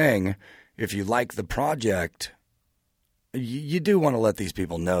same thing. If you like the project, you do want to let these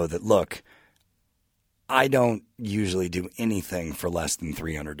people know that, look, I don't usually do anything for less than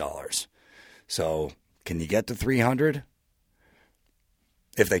 $300. So can you get to $300?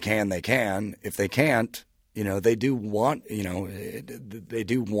 If they can, they can. If they can't, they do want, they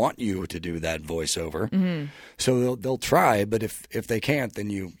do want you to do that voiceover. Mm-hmm. So they'll try, but if they can't, then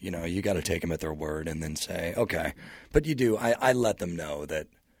you got to take them at their word and then say, okay. But you do. I let them know that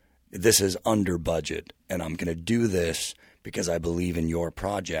this is under budget, and I'm going to do this because I believe in your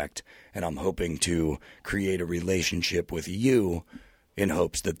project, and I'm hoping to create a relationship with you in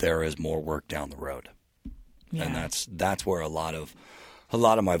hopes that there is more work down the road. Yeah. And that's where a lot of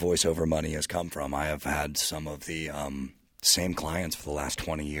my voiceover money has come from. I have had some of the same clients for the last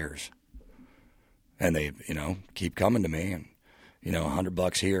 20 years. And they, keep coming to me. And,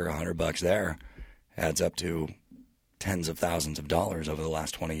 $100 here, $100 there adds up to tens of thousands of dollars over the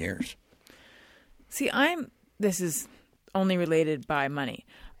last 20 years. See, this is only related by money.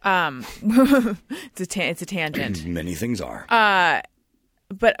 It's a tangent. Many things are.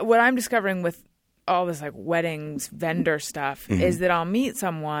 But what I'm discovering with all this like weddings vendor stuff mm-hmm. is that I'll meet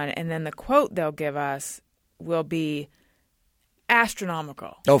someone and then the quote they'll give us will be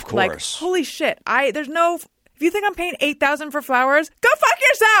astronomical. Of course. Like, holy shit. If you think I'm paying $8,000 for flowers, go fuck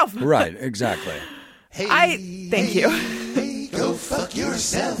yourself. Right, exactly. Thank you. Hey, go fuck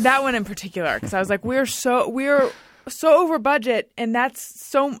yourself. That one in particular, because I was like, we're so over budget, and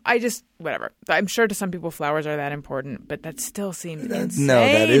whatever. I'm sure to some people flowers are that important, but that still seems insane. No,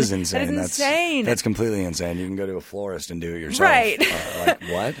 that is insane. That is insane. That's completely insane. You can go to a florist and do it yourself. Right. Like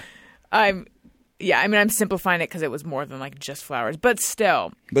what? I'm simplifying it because it was more than like just flowers, but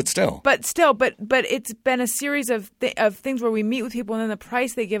still, but it's been a series of things where we meet with people and then the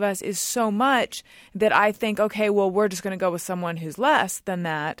price they give us is so much that I think, okay, well, we're just going to go with someone who's less than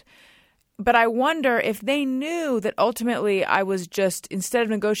that. But I wonder if they knew that ultimately I was just, instead of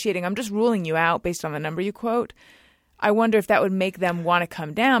negotiating, I'm just ruling you out based on the number you quote. I wonder if that would make them want to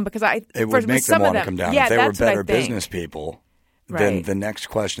come down because it would make them want to come down. Yeah, if they were that's better what I think. business people. Right. Then the next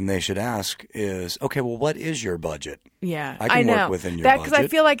question they should ask is, okay, well, what is your budget? Yeah, I can work within your budget. Because I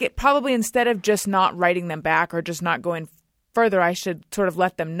feel like it probably, instead of just not writing them back or just not going further, I should sort of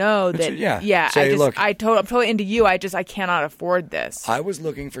let them know that, say, look, I'm totally into you. I cannot afford this. I was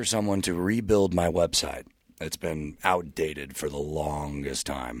looking for someone to rebuild my website. It's been outdated for the longest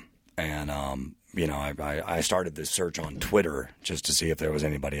time. And, I started this search on Twitter just to see if there was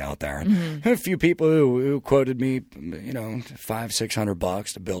anybody out there. And a few people who quoted me,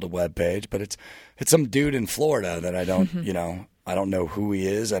 $500-$600 to build a web page, but it's some dude in Florida that I don't, I don't know who he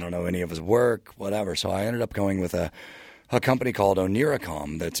is. I don't know any of his work, whatever. So I ended up going with a company called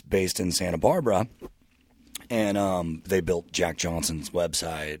Oniricom that's based in Santa Barbara. And they built Jack Johnson's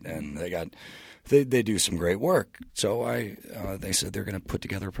website, and they do some great work. So they said they're going to put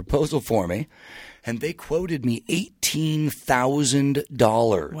together a proposal for me, and they quoted me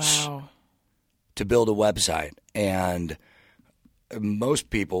 $18,000 to build a website. And most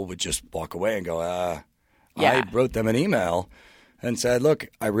people would just walk away and go, I wrote them an email and said, look,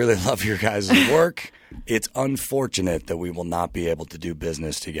 I really love your guys' work. It's unfortunate that we will not be able to do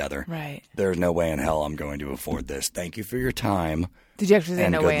business together. Right. There's no way in hell I'm going to afford this. Thank you for your time. Did you actually say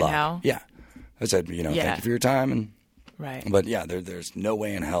no way in luck. hell? Yeah. I said, thank you for your time. And right. But, there's no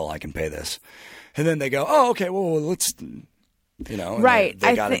way in hell I can pay this. And then they go, oh, okay, well, let's You know, and Right.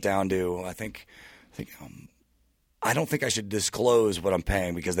 They got it down to I don't think I should disclose what I'm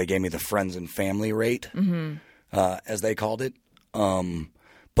paying because they gave me the friends and family rate, as they called it.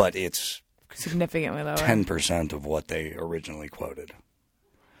 But it's significantly lower. 10% of what they originally quoted.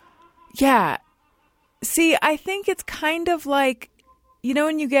 Yeah. See, I think it's kind of like, you know,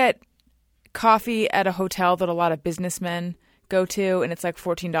 when you get coffee at a hotel that a lot of businessmen go to and it's like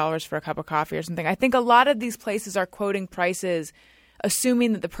 $14 for a cup of coffee or something. I think a lot of these places are quoting prices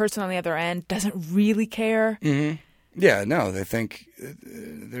assuming that the person on the other end doesn't really care. Mm-hmm. Yeah, no, they think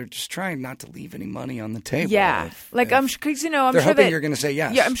they're just trying not to leave any money on the table. Yeah, I'm sure because I'm they're sure hoping that you're going to say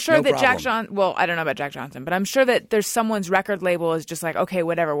yes. Yeah, I'm sure no that problem. Well, I don't know about Jack Johnson, but I'm sure that there's someone's record label is just like, okay,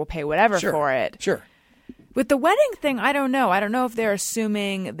 whatever, we'll pay whatever for it. Sure. With the wedding thing, I don't know. I don't know if they're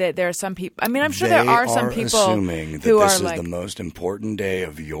assuming that there are some people. I mean, I'm sure there are some people assuming that who this are is like the most important day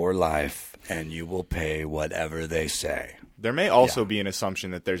of your life, and you will pay whatever they say. There may also be an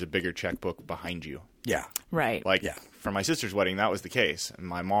assumption that there's a bigger checkbook behind you. Yeah. right. Like for my sister's wedding, that was the case, and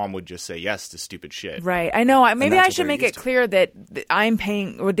my mom would just say yes to stupid shit. Right. I know. Maybe that's I what should they're make used it to. clear that I'm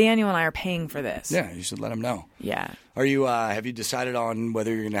paying, or Daniel and I are paying for this. Yeah, you should let them know. Yeah. Are you? Have you decided on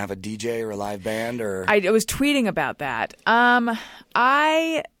whether you're going to have a DJ or a live band, or? I was tweeting about that.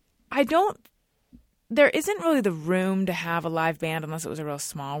 I don't. There isn't really the room to have a live band unless it was a real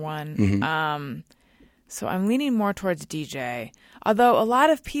small one. Mm-hmm. So I'm leaning more towards DJ. Although a lot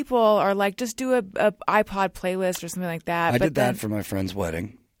of people are like, just do a iPod playlist or something like that. I but did then, that for my friend's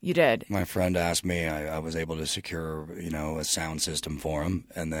wedding. You did. My friend asked me. I was able to secure, a sound system for him,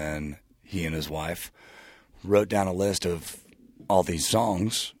 and then he and his wife wrote down a list of all these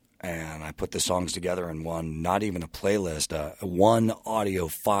songs, and I put the songs together in one, not even a playlist, one audio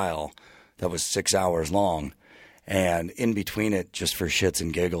file that was 6 hours long, and in between it, just for shits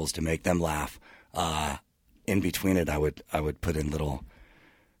and giggles to make them laugh, in between it, I would put in little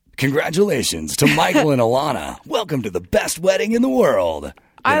congratulations to Michael and Alana. Welcome to the best wedding in the world.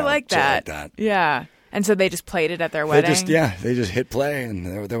 I like shit that. Like that. Yeah. And so they just played it at their wedding. They just hit play,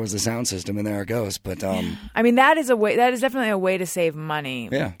 and there was the sound system, and there it goes. But I mean, that is definitely a way to save money.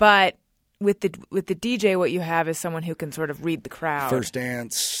 Yeah. But with the DJ, what you have is someone who can sort of read the crowd. first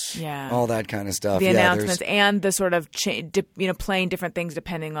dance, Yeah. all that kind of stuff. The Yeah, announcements and the sort of playing different things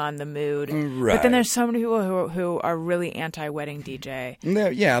depending on the mood. Right. But then there's so many people who are really anti-wedding DJ.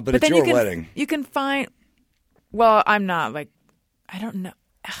 Yeah, but it's then your you can, wedding. You can find. Well, I'm not like. I don't know.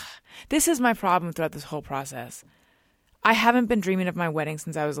 This is my problem throughout this whole process. I haven't been dreaming of my wedding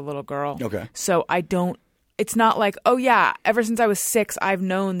since I was a little girl. Okay. So I don't. It's not like, oh yeah, ever since I was 6, I've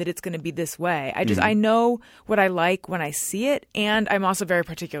known that it's going to be this way. I know what I like when I see it, and I'm also very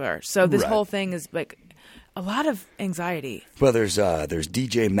particular. So this Right. whole thing is like a lot of anxiety. Well, there's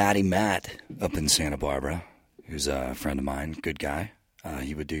DJ Matty Matt up in Santa Barbara, who's a friend of mine, good guy.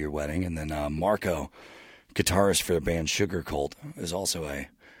 He would do your wedding, and then Marco, guitarist for the band Sugar Cult, is also a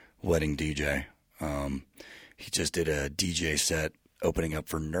wedding DJ. He just did a DJ set opening up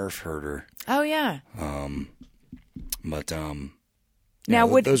for Nerf Herder. Oh yeah. But Now,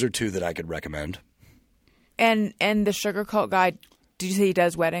 those are two that I could recommend. And the Sugar Cult guy, did you say he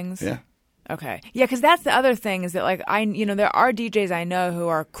does weddings? Yeah. Okay. Yeah, because that's the other thing is that, like, there are DJs I know who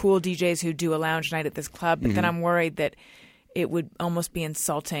are cool DJs who do a lounge night at this club, but then I'm worried that it would almost be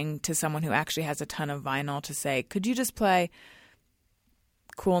insulting to someone who actually has a ton of vinyl to say, could you just play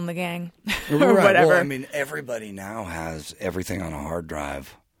Kool and the Gang or Right. whatever? Well, I mean, everybody now has everything on a hard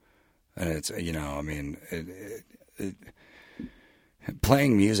drive. And it's,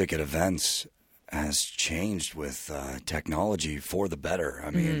 playing music at events has changed with technology for the better.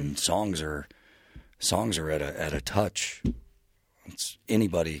 I mean, songs are at a touch.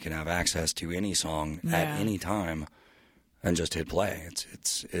 Anybody can have access to any song at any time and just hit play.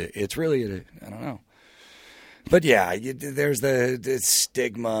 It's really I don't know. But yeah, there's the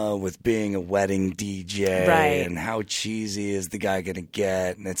stigma with being a wedding DJ, Right. and how cheesy is the guy going to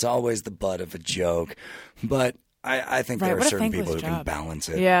get, and it's always the butt of a joke. But I think Right, there are what a certain thankless people who can job. balance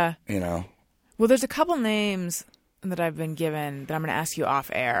it. Yeah. Well, there's a couple names that I've been given that I'm going to ask you off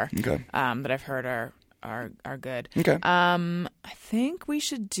air. Okay. That I've heard are good. Okay. I think we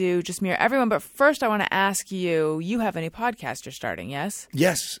should do just mirror everyone, but first I want to ask you. You have a new podcast you're starting, yes?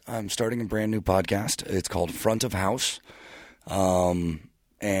 Yes, I'm starting a brand new podcast. It's called Front of House, and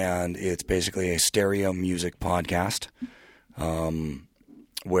it's basically a stereo music podcast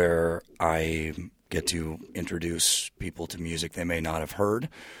where I get to introduce people to music they may not have heard.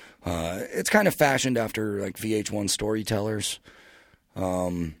 It's kind of fashioned after like VH1 Storytellers,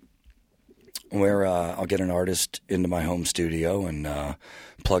 where I'll get an artist into my home studio and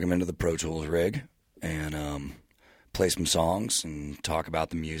plug them into the Pro Tools rig and play some songs and talk about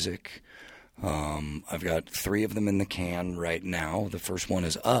the music. I've got 3 of them in the can right now. The first one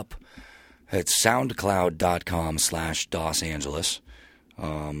is up. It's soundcloud.com/DosAngeles.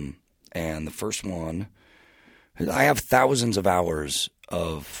 And the first one, I have thousands of hours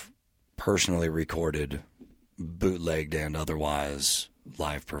of personally recorded, bootlegged and otherwise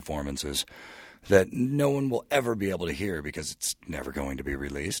live performances that no one will ever be able to hear because it's never going to be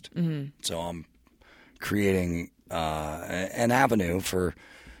released. Mm-hmm. So I'm creating an avenue for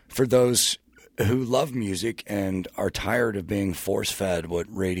those who love music and are tired of being force-fed what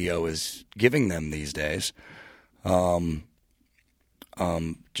radio is giving them these days.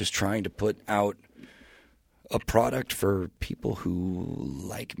 Just trying to put out a product for people who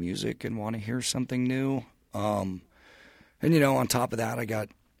like music and want to hear something new. And, on top of that, I got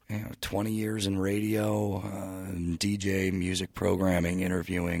 20 years in radio, DJ, music programming,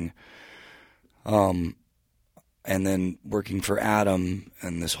 interviewing, and then working for Adam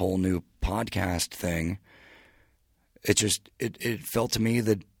and this whole new podcast thing. It felt to me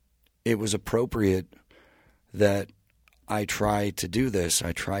that it was appropriate that I tried to do this.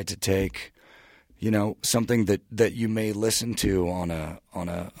 I tried to take, something that you may listen to on a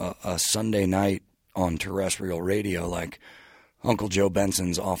Sunday night on terrestrial radio, like Uncle Joe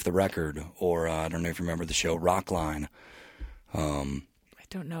Benson's Off the Record, or I don't know if you remember the show Rockline. I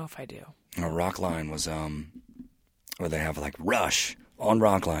don't know if I do. Rockline was where they have like Rush on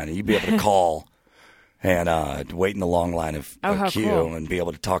Rockline, and you'd be able to call and wait in the long line of queue cool. and be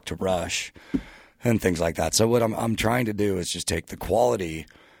able to talk to Rush and things like that. So what I'm trying to do is just take the quality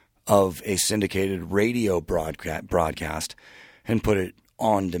of a syndicated radio broadcast and put it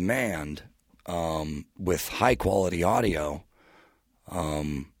on demand with high quality audio.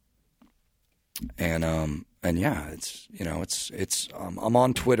 And yeah, it's I'm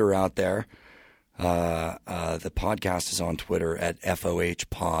on Twitter out there. The podcast is on Twitter at FOH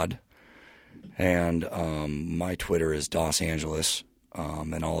Pod, and my Twitter is Dos Angeles,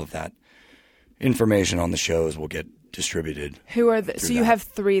 and all of that information on the shows will get distributed. Who are so you have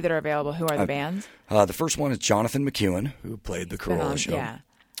 3 that are available. Who are the bands? The first one is Jonathan McEwen, who played the Corolla show. Yeah.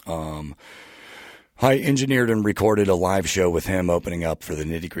 I engineered and recorded a live show with him opening up for the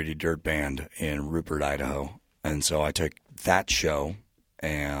Nitty Gritty Dirt Band in Rupert, Idaho. And so I took that show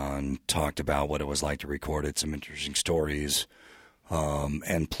and talked about what it was like to record it, some interesting stories,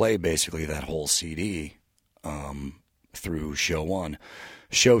 and play basically that whole CD through show 1.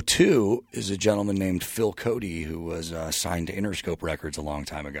 Show 2 is a gentleman named Phil Cody, who was signed to Interscope Records a long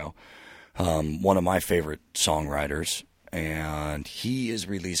time ago. One of my favorite songwriters. And he is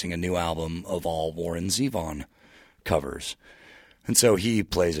releasing a new album of all Warren Zevon covers. And so he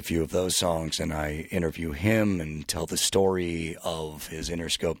plays a few of those songs, and I interview him and tell the story of his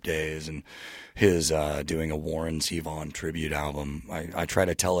Interscope days and his doing a Warren Zevon tribute album. I try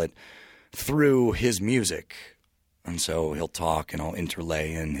to tell it through his music. And so he'll talk, and I'll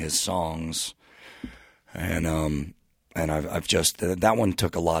interlay in his songs. And I've just that one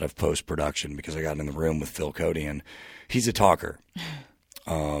took a lot of post-production because I got in the room with Phil Cody, and he's a talker.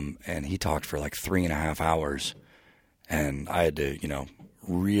 And he talked for like 3.5 hours. And I had to,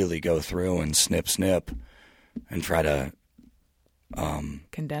 really go through and snip and try to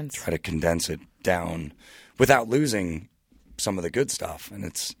condense it down without losing some of the good stuff. And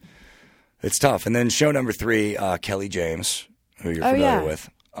it's tough. And then show number 3, Kelly James, who you're familiar with.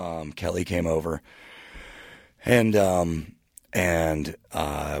 Kelly came over and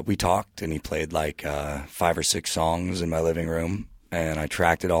we talked, and he played like 5 or 6 songs in my living room, and I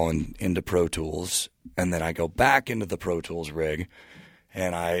tracked it all into Pro Tools, and then I go back into the Pro Tools rig,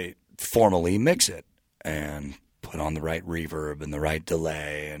 and I formally mix it and put on the right reverb and the right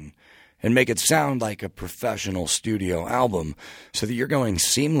delay and make it sound like a professional studio album, so that you're going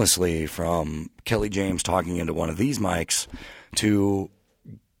seamlessly from Kelly James talking into one of these mics to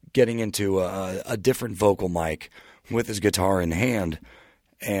getting into a different vocal mic with his guitar in hand,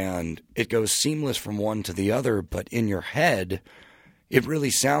 and it goes seamless from one to the other, but in your head, it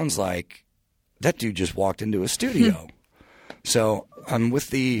really sounds like that dude just walked into a studio. So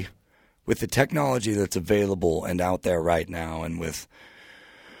with the technology that's available and out there right now, and with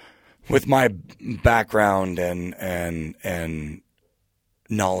my background and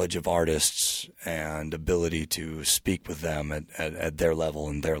knowledge of artists and ability to speak with them at their level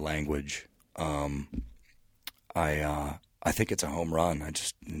and their language, I think it's a home run. I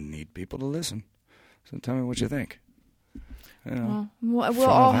just need people to listen. So tell me what you think. We'll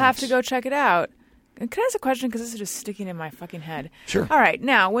all have to go check it out. Can I ask a question? Because this is just sticking in my fucking head. Sure. All right.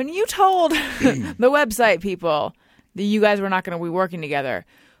 Now, when you told the website people that you guys were not going to be working together,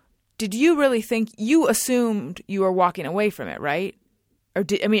 did you really think you assumed you were walking away from it, right? Or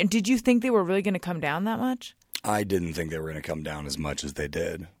did you think they were really going to come down that much? I didn't think they were going to come down as much as they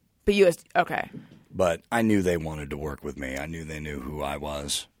did. But okay. But I knew they wanted to work with me. I knew they knew who I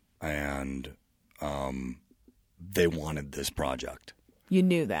was, and they wanted this project. You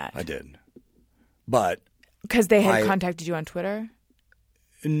knew that. I did. But because they had contacted you on Twitter?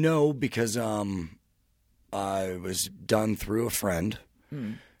 No, because I was done through a friend,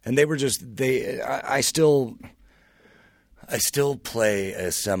 and they were just I still play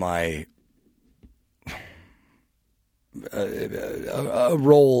a a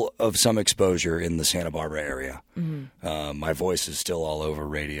role of some exposure in the Santa Barbara area. Mm-hmm. My voice is still all over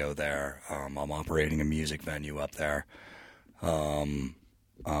radio there. I'm operating a music venue up there. Right,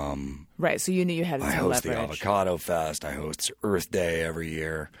 so you knew you had some leverage. I host the Avocado Fest. I host Earth Day every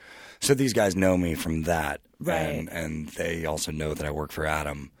year. So these guys know me from that. Right. And they also know that I work for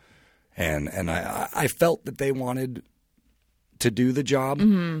Adam. And I felt that they wanted to do the job.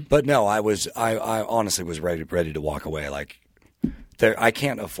 Mm-hmm. But no, I honestly was ready to walk away. Like, I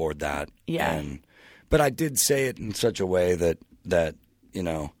can't afford that. Yeah. But I did say it in such a way that you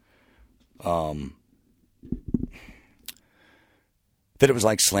know, that it was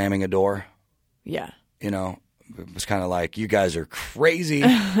like slamming a door. Yeah. You know, it was kind of like, you guys are crazy.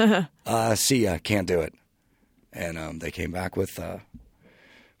 See ya, can't do it. And they came back with a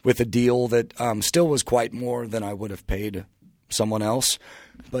deal that still was quite more than I would have paid someone else.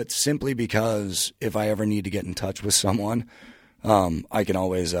 But simply because if I ever need to get in touch with someone, I can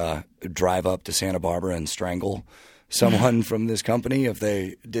always drive up to Santa Barbara and strangle someone from this company if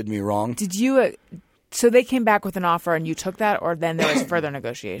they did me wrong. Did you... So they came back with an offer and you took that, or then there was further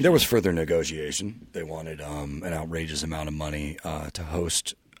negotiation? There was further negotiation. They wanted an outrageous amount of money to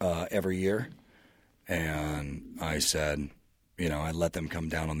host every year. And I said, you know, I let them come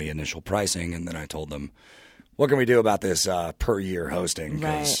down on the initial pricing, and then I told them, what can we do about this per year hosting?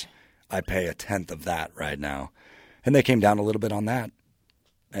 Because I pay 1/10 of that right now. And they came down a little bit on that.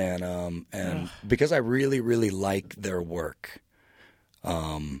 And because I really, really like their work,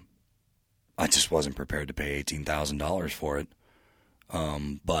 I just wasn't prepared to pay $18,000 for it.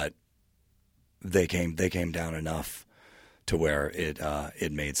 But they came down enough to where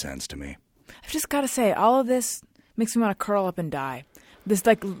it made sense to me. I've just got to say, all of this makes me want to curl up and die. This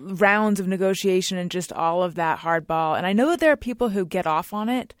like rounds of negotiation and just all of that hardball. And I know that there are people who get off on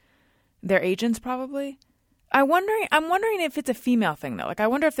it. Their agents probably. I'm wondering if it's a female thing though. Like I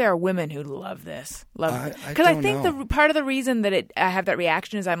wonder if there are women who love this. Because I think the part of the reason that I have that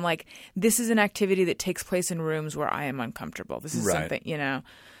reaction is I'm like, this is an activity that takes place in rooms where I am uncomfortable. This is something, you know,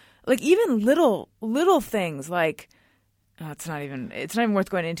 like even little things like. It's not even worth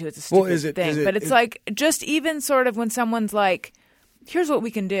going into. It's a stupid thing. But it's like just even sort of when someone's like, here's what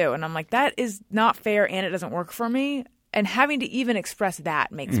we can do. And I'm like, that is not fair and it doesn't work for me. And having to even express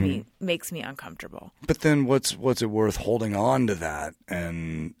that makes me uncomfortable. But then what's it worth holding on to that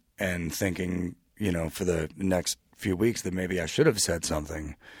and thinking, you know, for the next few weeks that maybe I should have said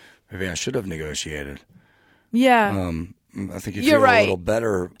something. Maybe I should have negotiated. Yeah. I think you feel a little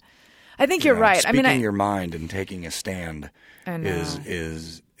better. I think you're right. Speaking your mind and taking a stand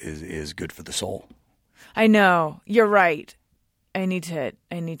is good for the soul. I know. You're right. I need to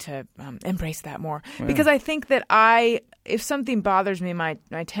embrace that more because I think that if something bothers me, my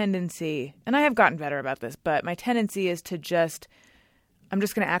tendency, and I have gotten better about this, but my tendency is to I'm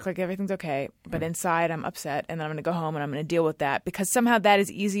just going to act like everything's okay, but inside I'm upset, and then I'm going to go home and I'm going to deal with that because somehow that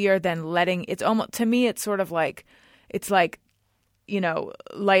is easier than it's almost, to me, it's sort of like, it's like, you know,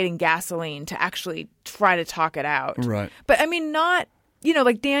 lighting gasoline to actually try to talk it out. Right. But I mean, not, you know,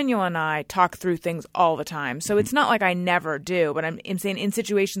 like Daniel and I talk through things all the time. So it's not like I never do, but I'm saying in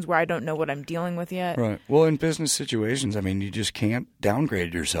situations where I don't know what I'm dealing with yet. Right. Well, in business situations, I mean, you just can't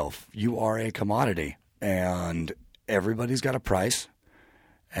downgrade yourself. You are a commodity and everybody's got a price.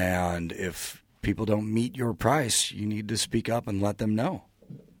 And if people don't meet your price, you need to speak up and let them know.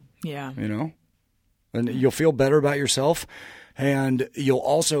 Yeah. You know? And you'll feel better about yourself. And you'll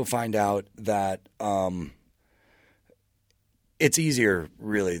also find out that it's easier,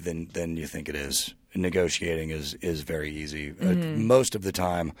 really, than you think it is. Negotiating is very easy. Most of the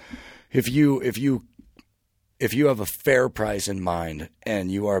time, if you have a fair price in mind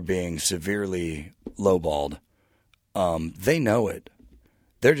and you are being severely lowballed, they know it.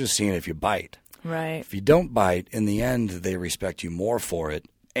 They're just seeing if you bite. Right. If you don't bite, in the end, they respect you more for it.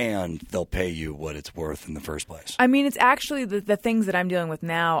 and they'll pay you what it's worth in the first place. I mean, it's actually the things that I'm dealing with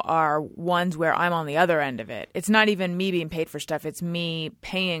now are ones where I'm on the other end of it. It's not even me being paid for stuff. It's me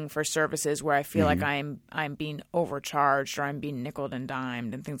paying for services where I feel like I'm being overcharged or I'm being nickeled and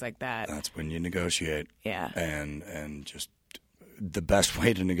dimed and things like that. That's when you negotiate. Yeah. And just the best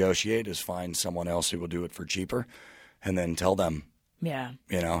way to negotiate is find someone else who will do it for cheaper and then tell them, Yeah.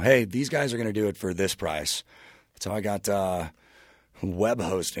 hey, these guys are going to do it for this price. So I got web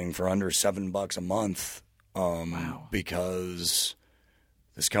hosting for under $7 a month because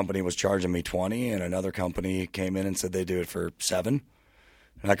this company was charging me $20 and another company came in and said they do it for $7.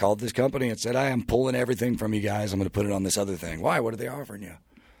 And I called this company and said, I'm pulling everything from you guys. I'm going to put it on this other thing. Why? What are they offering you?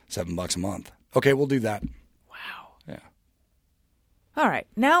 $7 a month. Okay, we'll do that. Wow. Yeah. All right.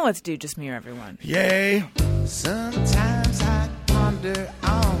 Now let's do Just Me or Everyone. Yay. Sometimes I ponder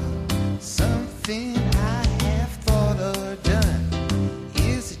on something I have thought or done.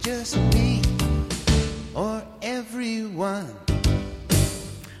 Is it just me or everyone?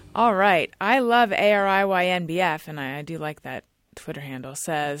 All right. I love ARIYNBF, and I do like that Twitter handle,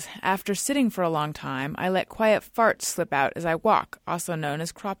 says, after sitting for a long time, I let quiet farts slip out as I walk, also known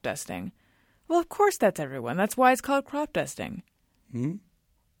as crop dusting. Well, of course that's everyone. That's why it's called crop dusting.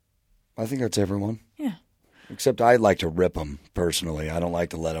 I think that's everyone. Yeah. Except I like to rip them, personally. I don't like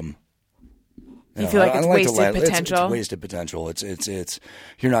to let them. You feel like it's wasted potential? It's wasted potential. It's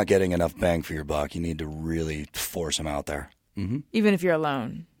you're not getting enough bang for your buck. You need to really force them out there. Even if you're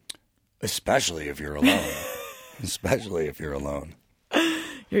alone. Especially if you're alone. Especially if you're alone.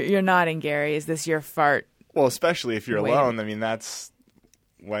 You're nodding, Gary. Is this your fart? Well, especially if you're Wait. alone. I mean, that's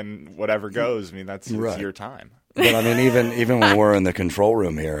when whatever goes. I mean, that's Right. your time. But I mean, even when we're in the control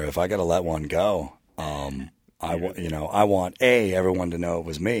room here, if I got to let one go, I want A, everyone to know it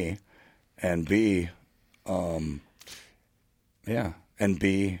was me, and B, and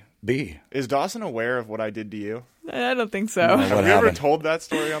B. Is Dawson aware of what I did to you? I don't think so. No. Have What we ever happened? told that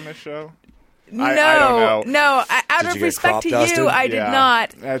story on this show? No, I don't know. no. Out Did of you get respect crop to dusted? you, I did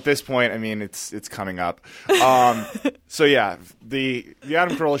not. At this point, I mean, it's coming up. So yeah, the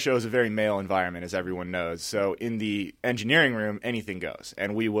Adam Carolla show is a very male environment, as everyone knows. So in the engineering room, anything goes,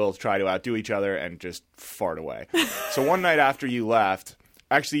 and we will try to outdo each other and just fart away. So one night after you left,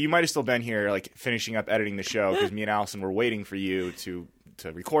 actually, you might have still been here, like finishing up editing the show, because me and Allison were waiting for you to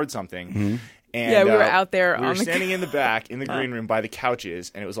record something. And, Yeah, we were out there We were on the standing in the back in the green room by the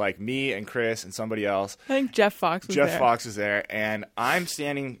couches, and it was like me and Chris and somebody else. I think Jeff Fox was there. Jeff Fox is there, and I'm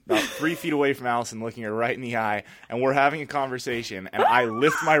standing about 3 feet away from Allison, looking her right in the eye, and we're having a conversation, and I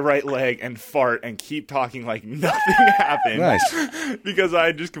lift my right leg and fart and keep talking like nothing happened. Nice. Because I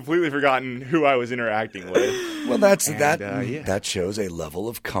had just completely forgotten who I was interacting with. Well, that yeah. that shows a level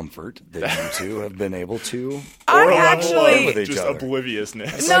of comfort that you two have been able to. I Or a level actually- of with each just other.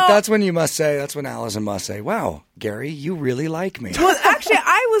 obliviousness. It's No. like, that's when you must say. That's when Allison must say, "Wow, Gary, you really like me." Well, actually,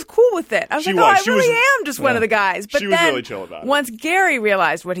 I was cool with it. I was She like, was. I really am just one of the guys. But She was then, really chill about it. once Gary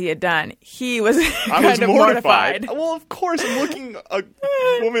realized what he had done, he was I kind was of mortified. mortified. Well, of course, I'm looking a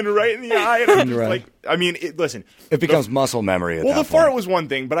woman right in the eye, and I'm just Right. like, I mean, listen. It becomes muscle memory at Well, that the fart point. was one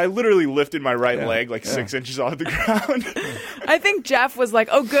thing, but I literally lifted my right leg like 6 inches off the ground. I think Jeff was like,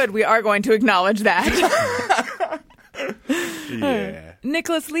 oh, good, we are going to acknowledge that. Yeah.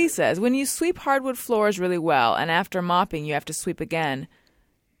 Nicholas Lee says, when you sweep hardwood floors really well and after mopping you have to sweep again,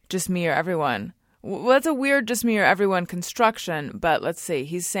 just me or everyone. Well, that's a weird just me or everyone construction, but let's see.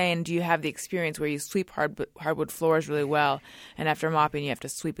 He's saying, do you have the experience where you sweep hardwood floors really well and after mopping you have to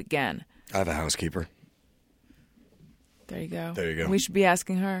sweep again? I have a housekeeper, There you go. There you go. We should be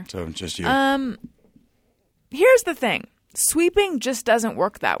asking her. so just you. Here's the thing. Sweeping just doesn't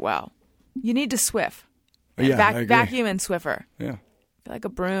work that well. You need to Swiff. Yeah, I agree. Vacuum and Swiffer. Yeah. I feel like a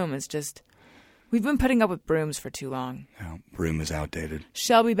broom is just... We've been putting up with brooms for too long. No, broom is outdated.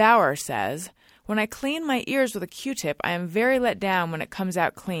 Shelby Bauer says, when I clean my ears with a Q-tip, I am very let down when it comes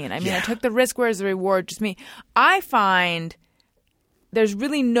out clean. I mean, I took the risk, where's the reward? Just me. I find there's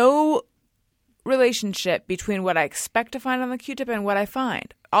really no relationship between what I expect to find on the Q-tip and what I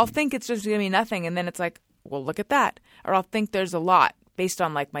find. I'll think it's just going to be nothing, and then it's like, well, look at that. Or I'll think there's a lot based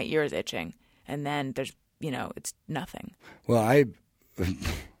on, like, my ears itching. And then there's, it's nothing. Well, it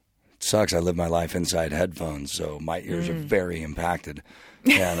sucks. I live my life inside headphones, so my ears are very impacted.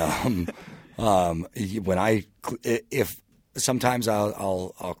 And if sometimes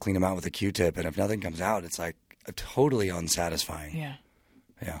I'll clean them out with a Q-tip, and if nothing comes out, it's like totally unsatisfying. Yeah.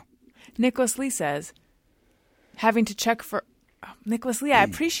 Yeah. Nicholas Lee says, having to check for... Oh, Nicholas Lee, I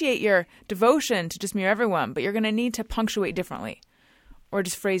appreciate your devotion to Just Me or Everyone, but you're going to need to punctuate differently. or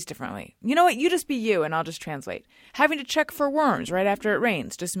just phrased differently. You know what? You just be you, and I'll just translate. Having to check for worms right after it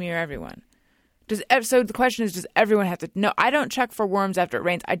rains. Just me or everyone. So the question is, does everyone have to? No, I don't check for worms after it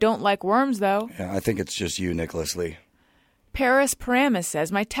rains. I don't like worms, though. Yeah, I think it's just you, Nicholas Lee. Paris Paramus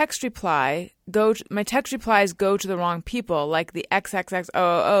says, my text replies go to the wrong people, like the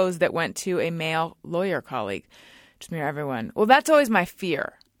XXXOOs that went to a male lawyer colleague. Just me or everyone. Well, that's always my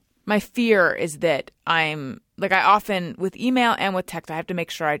fear. My fear is that I often, with email and with text, I have to make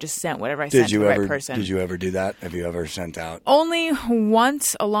sure I just sent whatever I sent to the right person. Did you ever do that? Have you ever sent out? Only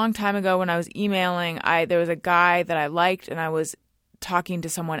once a long time ago when I was emailing, there was a guy that I liked, and I was talking to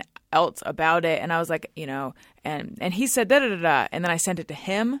someone else about it, and I was like, and he said da-da-da-da, and then I sent it to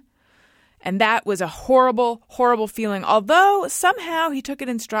him, and that was a horrible, horrible feeling, although somehow he took it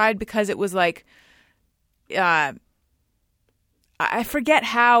in stride because it was like, I forget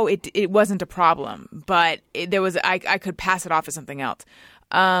how it wasn't a problem, but I could pass it off as something else.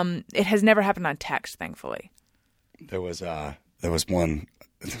 It has never happened on text, thankfully. There was one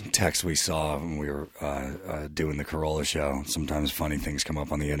text we saw when we were doing the Carolla show. Sometimes funny things come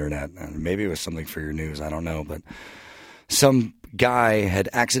up on the internet, and maybe it was something for your news. I don't know, but some guy had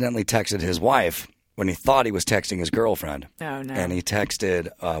accidentally texted his wife when he thought he was texting his girlfriend. Oh no! And he texted,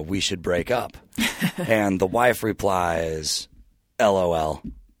 "We should break up," and the wife replies, LOL.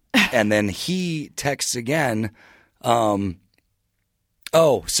 And then he texts again, oh,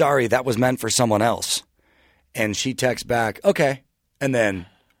 sorry, that was meant for someone else. And she texts back, okay. And then,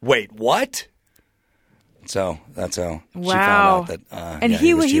 wait, what? So that's how she found out that and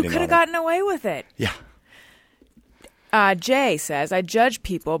he was you cheating could have on her. gotten away with it. Yeah. Jay says, I judge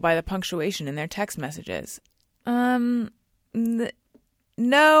people by the punctuation in their text messages. No,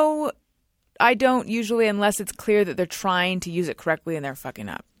 I don't usually, unless it's clear that they're trying to use it correctly and they're fucking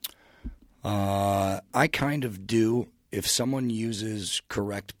up. I kind of do. If someone uses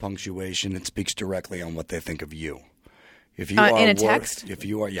correct punctuation, it speaks directly on what they think of you. If you are in a text? If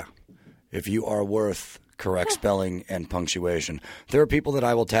you are worth correct spelling and punctuation. There are people that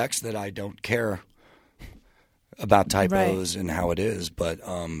I will text that I don't care about typos and how it is, but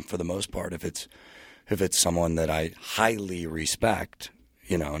for the most part, if it's someone that I highly respect,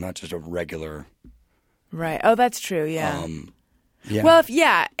 not just a regular. Right. Oh, that's true. Yeah. Yeah. Well,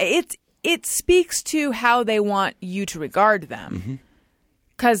 it speaks to how they want you to regard them.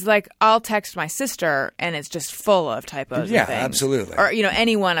 Because, I'll text my sister and it's just full of typos. Yeah, and things. absolutely. Or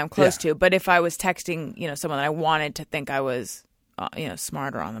anyone I'm close to. But if I was texting, someone that I wanted to think I was,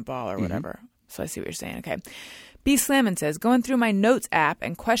 smarter on the ball or whatever. So I see what you're saying. Okay. B. Slammin says, going through my notes app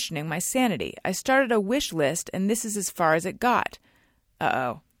and questioning my sanity. I started a wish list and this is as far as it got.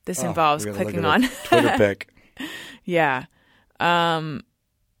 Uh-oh. This involves clicking on Twitter pic. Yeah.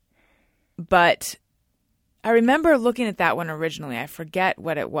 But I remember looking at that one originally. I forget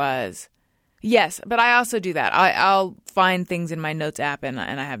what it was. Yes, but I also do that. I'll find things in my notes app and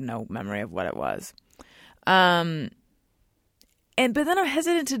I have no memory of what it was. But then I'm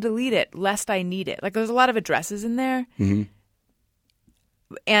hesitant to delete it lest I need it. There's a lot of addresses in there. Mm-hmm.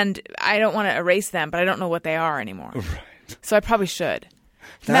 And I don't want to erase them, but I don't know what they are anymore. Right. So I probably should.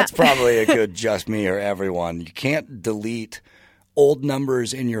 That's probably a good just me or everyone. You can't delete old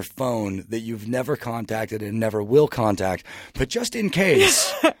numbers in your phone that you've never contacted and never will contact. But just in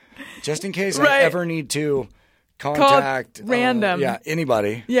case I ever need to contact random.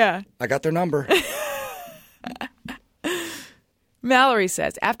 Anybody. Yeah. I got their number. Mallory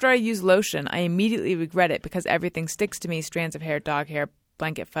says, after I use lotion, I immediately regret it because everything sticks to me, strands of hair, dog hair,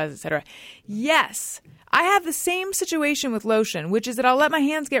 blanket fuzz, etc. Yes, I have the same situation with lotion, which is that I'll let my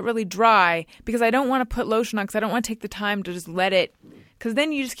hands get really dry because I don't want to put lotion on because I don't want to take the time to just let it, because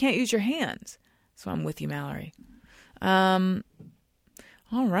then you just can't use your hands. So I'm with you, Mallory. All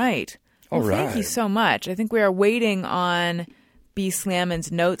right. Well, thank you so much. I think we are waiting on B.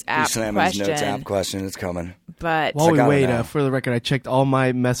 Slammin's Notes app question. Notes app question is coming. But while we wait, for the record, I checked all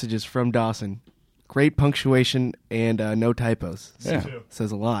my messages from Dawson. Great punctuation and no typos. Yeah.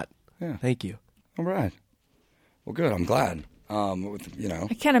 Says a lot. Yeah. Thank you. All right. Well, good. I'm glad. I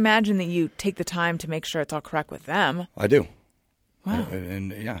can't imagine that you take the time to make sure it's all correct with them. I do. Wow.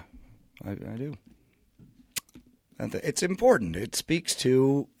 I do. And it's important. It speaks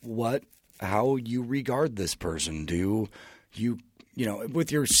to how you regard this person. Do you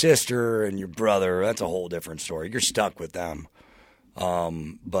with your sister and your brother, that's a whole different story. You're stuck with them.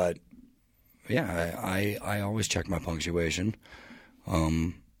 But yeah, I always check my punctuation,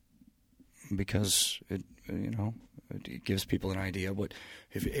 because it gives people an idea. What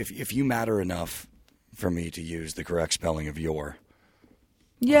if you matter enough for me to use the correct spelling of your,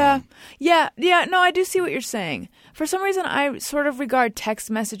 Yeah. No, I do see what you're saying. For some reason, I sort of regard text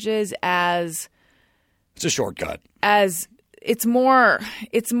messages as It's a shortcut. it's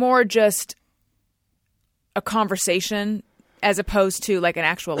more just a conversation as opposed to like an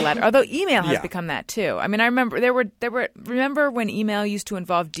actual letter. Although email has become that too. I mean, I remember remember when email used to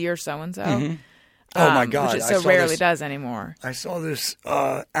involve dear so and so? Oh my God! Which it I so saw rarely this- does anymore. I saw this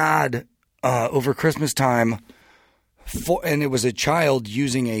ad over Christmas time, and it was a child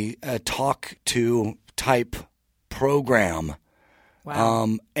using a talk to type program.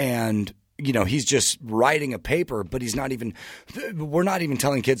 Wow. And he's just writing a paper, but we're not even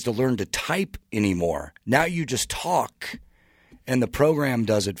telling kids to learn to type anymore. Now you just talk, and the program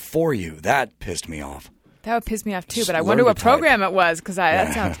does it for you. That pissed me off. That would piss me off too, Just but I learn wonder to what type. program it was because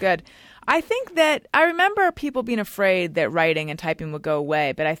that sounds good. I think that I remember people being afraid that writing and typing would go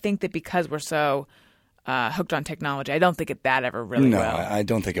away, but I think that because we're so hooked on technology, I don't think that ever really No, will. I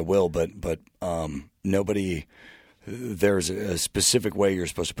don't think it will. But nobody. There's a specific way you're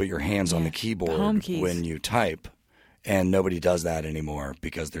supposed to put your hands on the keyboard home keys. when you type, and nobody does that anymore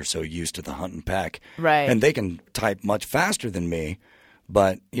because they're so used to the hunt and peck. Right. And they can type much faster than me,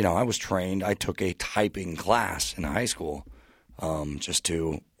 but I was trained. I took a typing class in high school, just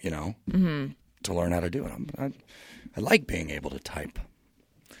to to learn how to do it. I like being able to type.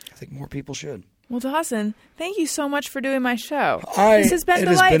 I think more people should. Well, Dawson, thank you so much for doing my show. It This has been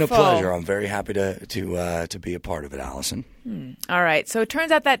has delightful. been a pleasure. I'm very happy to be a part of it, Allison. All right. So it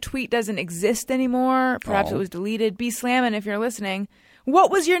turns out that tweet doesn't exist anymore. Perhaps Oh. it was deleted. Be slamming if you're listening.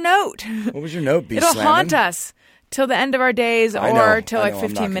 What was your note? What was your note, B. It'll Slammin'? haunt us till the end of our days I or know, till I like know, I'm not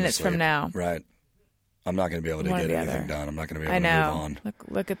 15 gonna minutes from sleep. now. Right. I'm not going to be able to One or get the anything other. done. I'm not going to be able I to know. move on.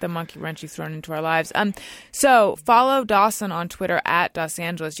 Look at the monkey wrench you've thrown into our lives. So follow Dawson on Twitter at Dos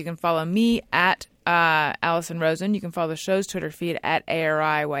Angeles. You can follow me at Allison Rosen. You can follow the show's Twitter feed at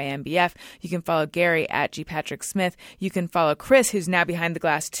ARIYMBF. You can follow Gary at G. Patrick Smith. You can follow Chris, who's now behind the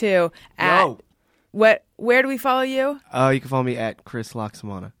glass too, at Yo. Where do we follow you? You can follow me at Chris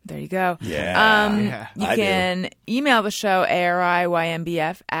Loxamana. There you go. Yeah. You I do. can email the show,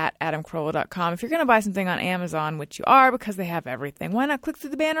 ARIYMBF at adamcarolla.com. If you're going to buy something on Amazon, which you are because they have everything, why not click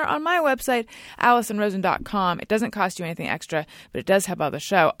through the banner on my website, AllisonRosen.com. It doesn't cost you anything extra, but it does help out the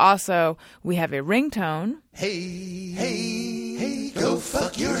show. Also, we have a ringtone. Hey, go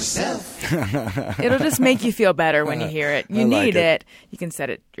fuck yourself. It'll just make you feel better when you hear it. You I like need it. it. You can set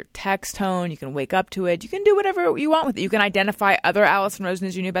it your text tone. You can wake up to it. You can do whatever you want with it. You can identify other Allison Rosen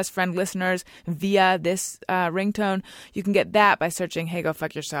as your new best friend listeners via this ringtone. You can get that by searching Hey Go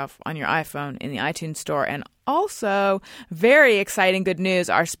Fuck Yourself on your iPhone in the iTunes store. And also, very exciting good news,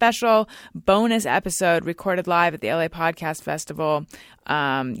 our special bonus episode recorded live at the LA Podcast Festival,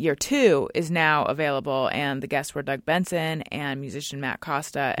 year 2, is now available. And the guests were Doug Benson and musician Matt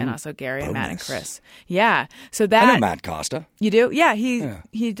Costa and also Gary and Matt and bonus. Chris. Yeah. So that I know Matt Costa. you do? Yeah, he's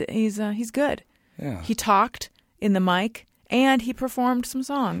good. Yeah. He talked in the mic and he performed some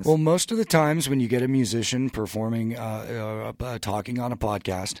songs. Well, most of the times when you get a musician performing, talking on a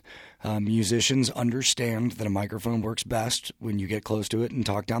podcast, musicians understand that a microphone works best when you get close to it and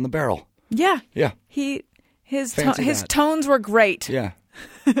talk down the barrel. yeah. Yeah. His Fancy his that. tones were great. Yeah.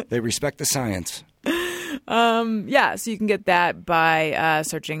 They respect the science. Yeah, so you can get that by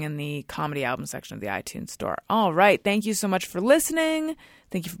searching in the comedy album section of the iTunes store. All right. Thank you so much for listening.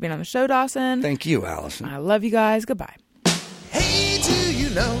 Thank you for being on the show, Dawson. Thank you, Allison. I love you guys. Goodbye. Hey, do you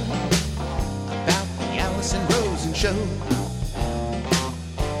know about the Allison Rosen show?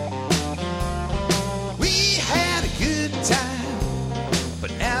 We had a good time,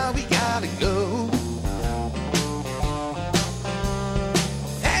 but now we gotta go.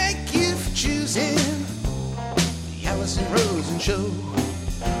 Thank you for choosing the Allison Rosen show.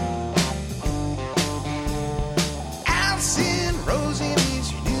 Allison Rosen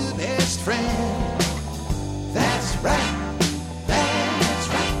is your new best friend. That's right. That's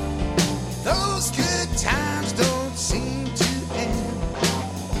right. Those good times don't seem to end.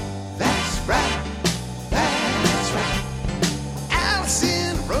 That's right. That's right.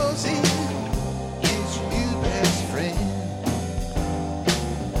 Allison Rosen is your new best friend.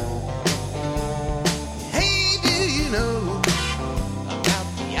 Hey, do you know about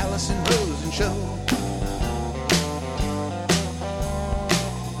the Allison Rosen show?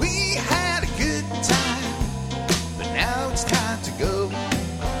 We had a good time, but now it's time to go.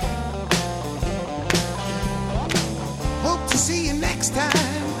 Hope to see you next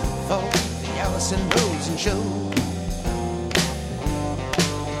time for the Allison Rosen show.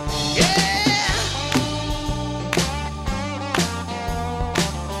 Yeah!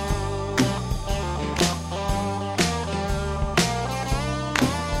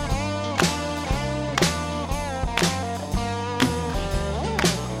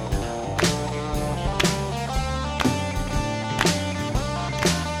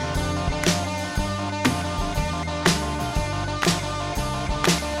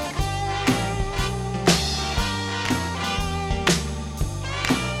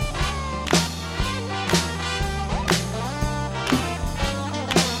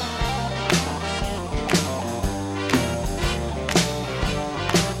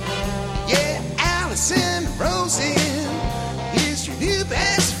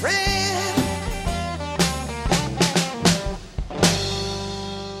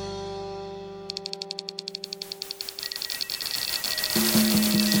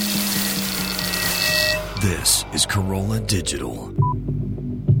 This is Corolla Digital.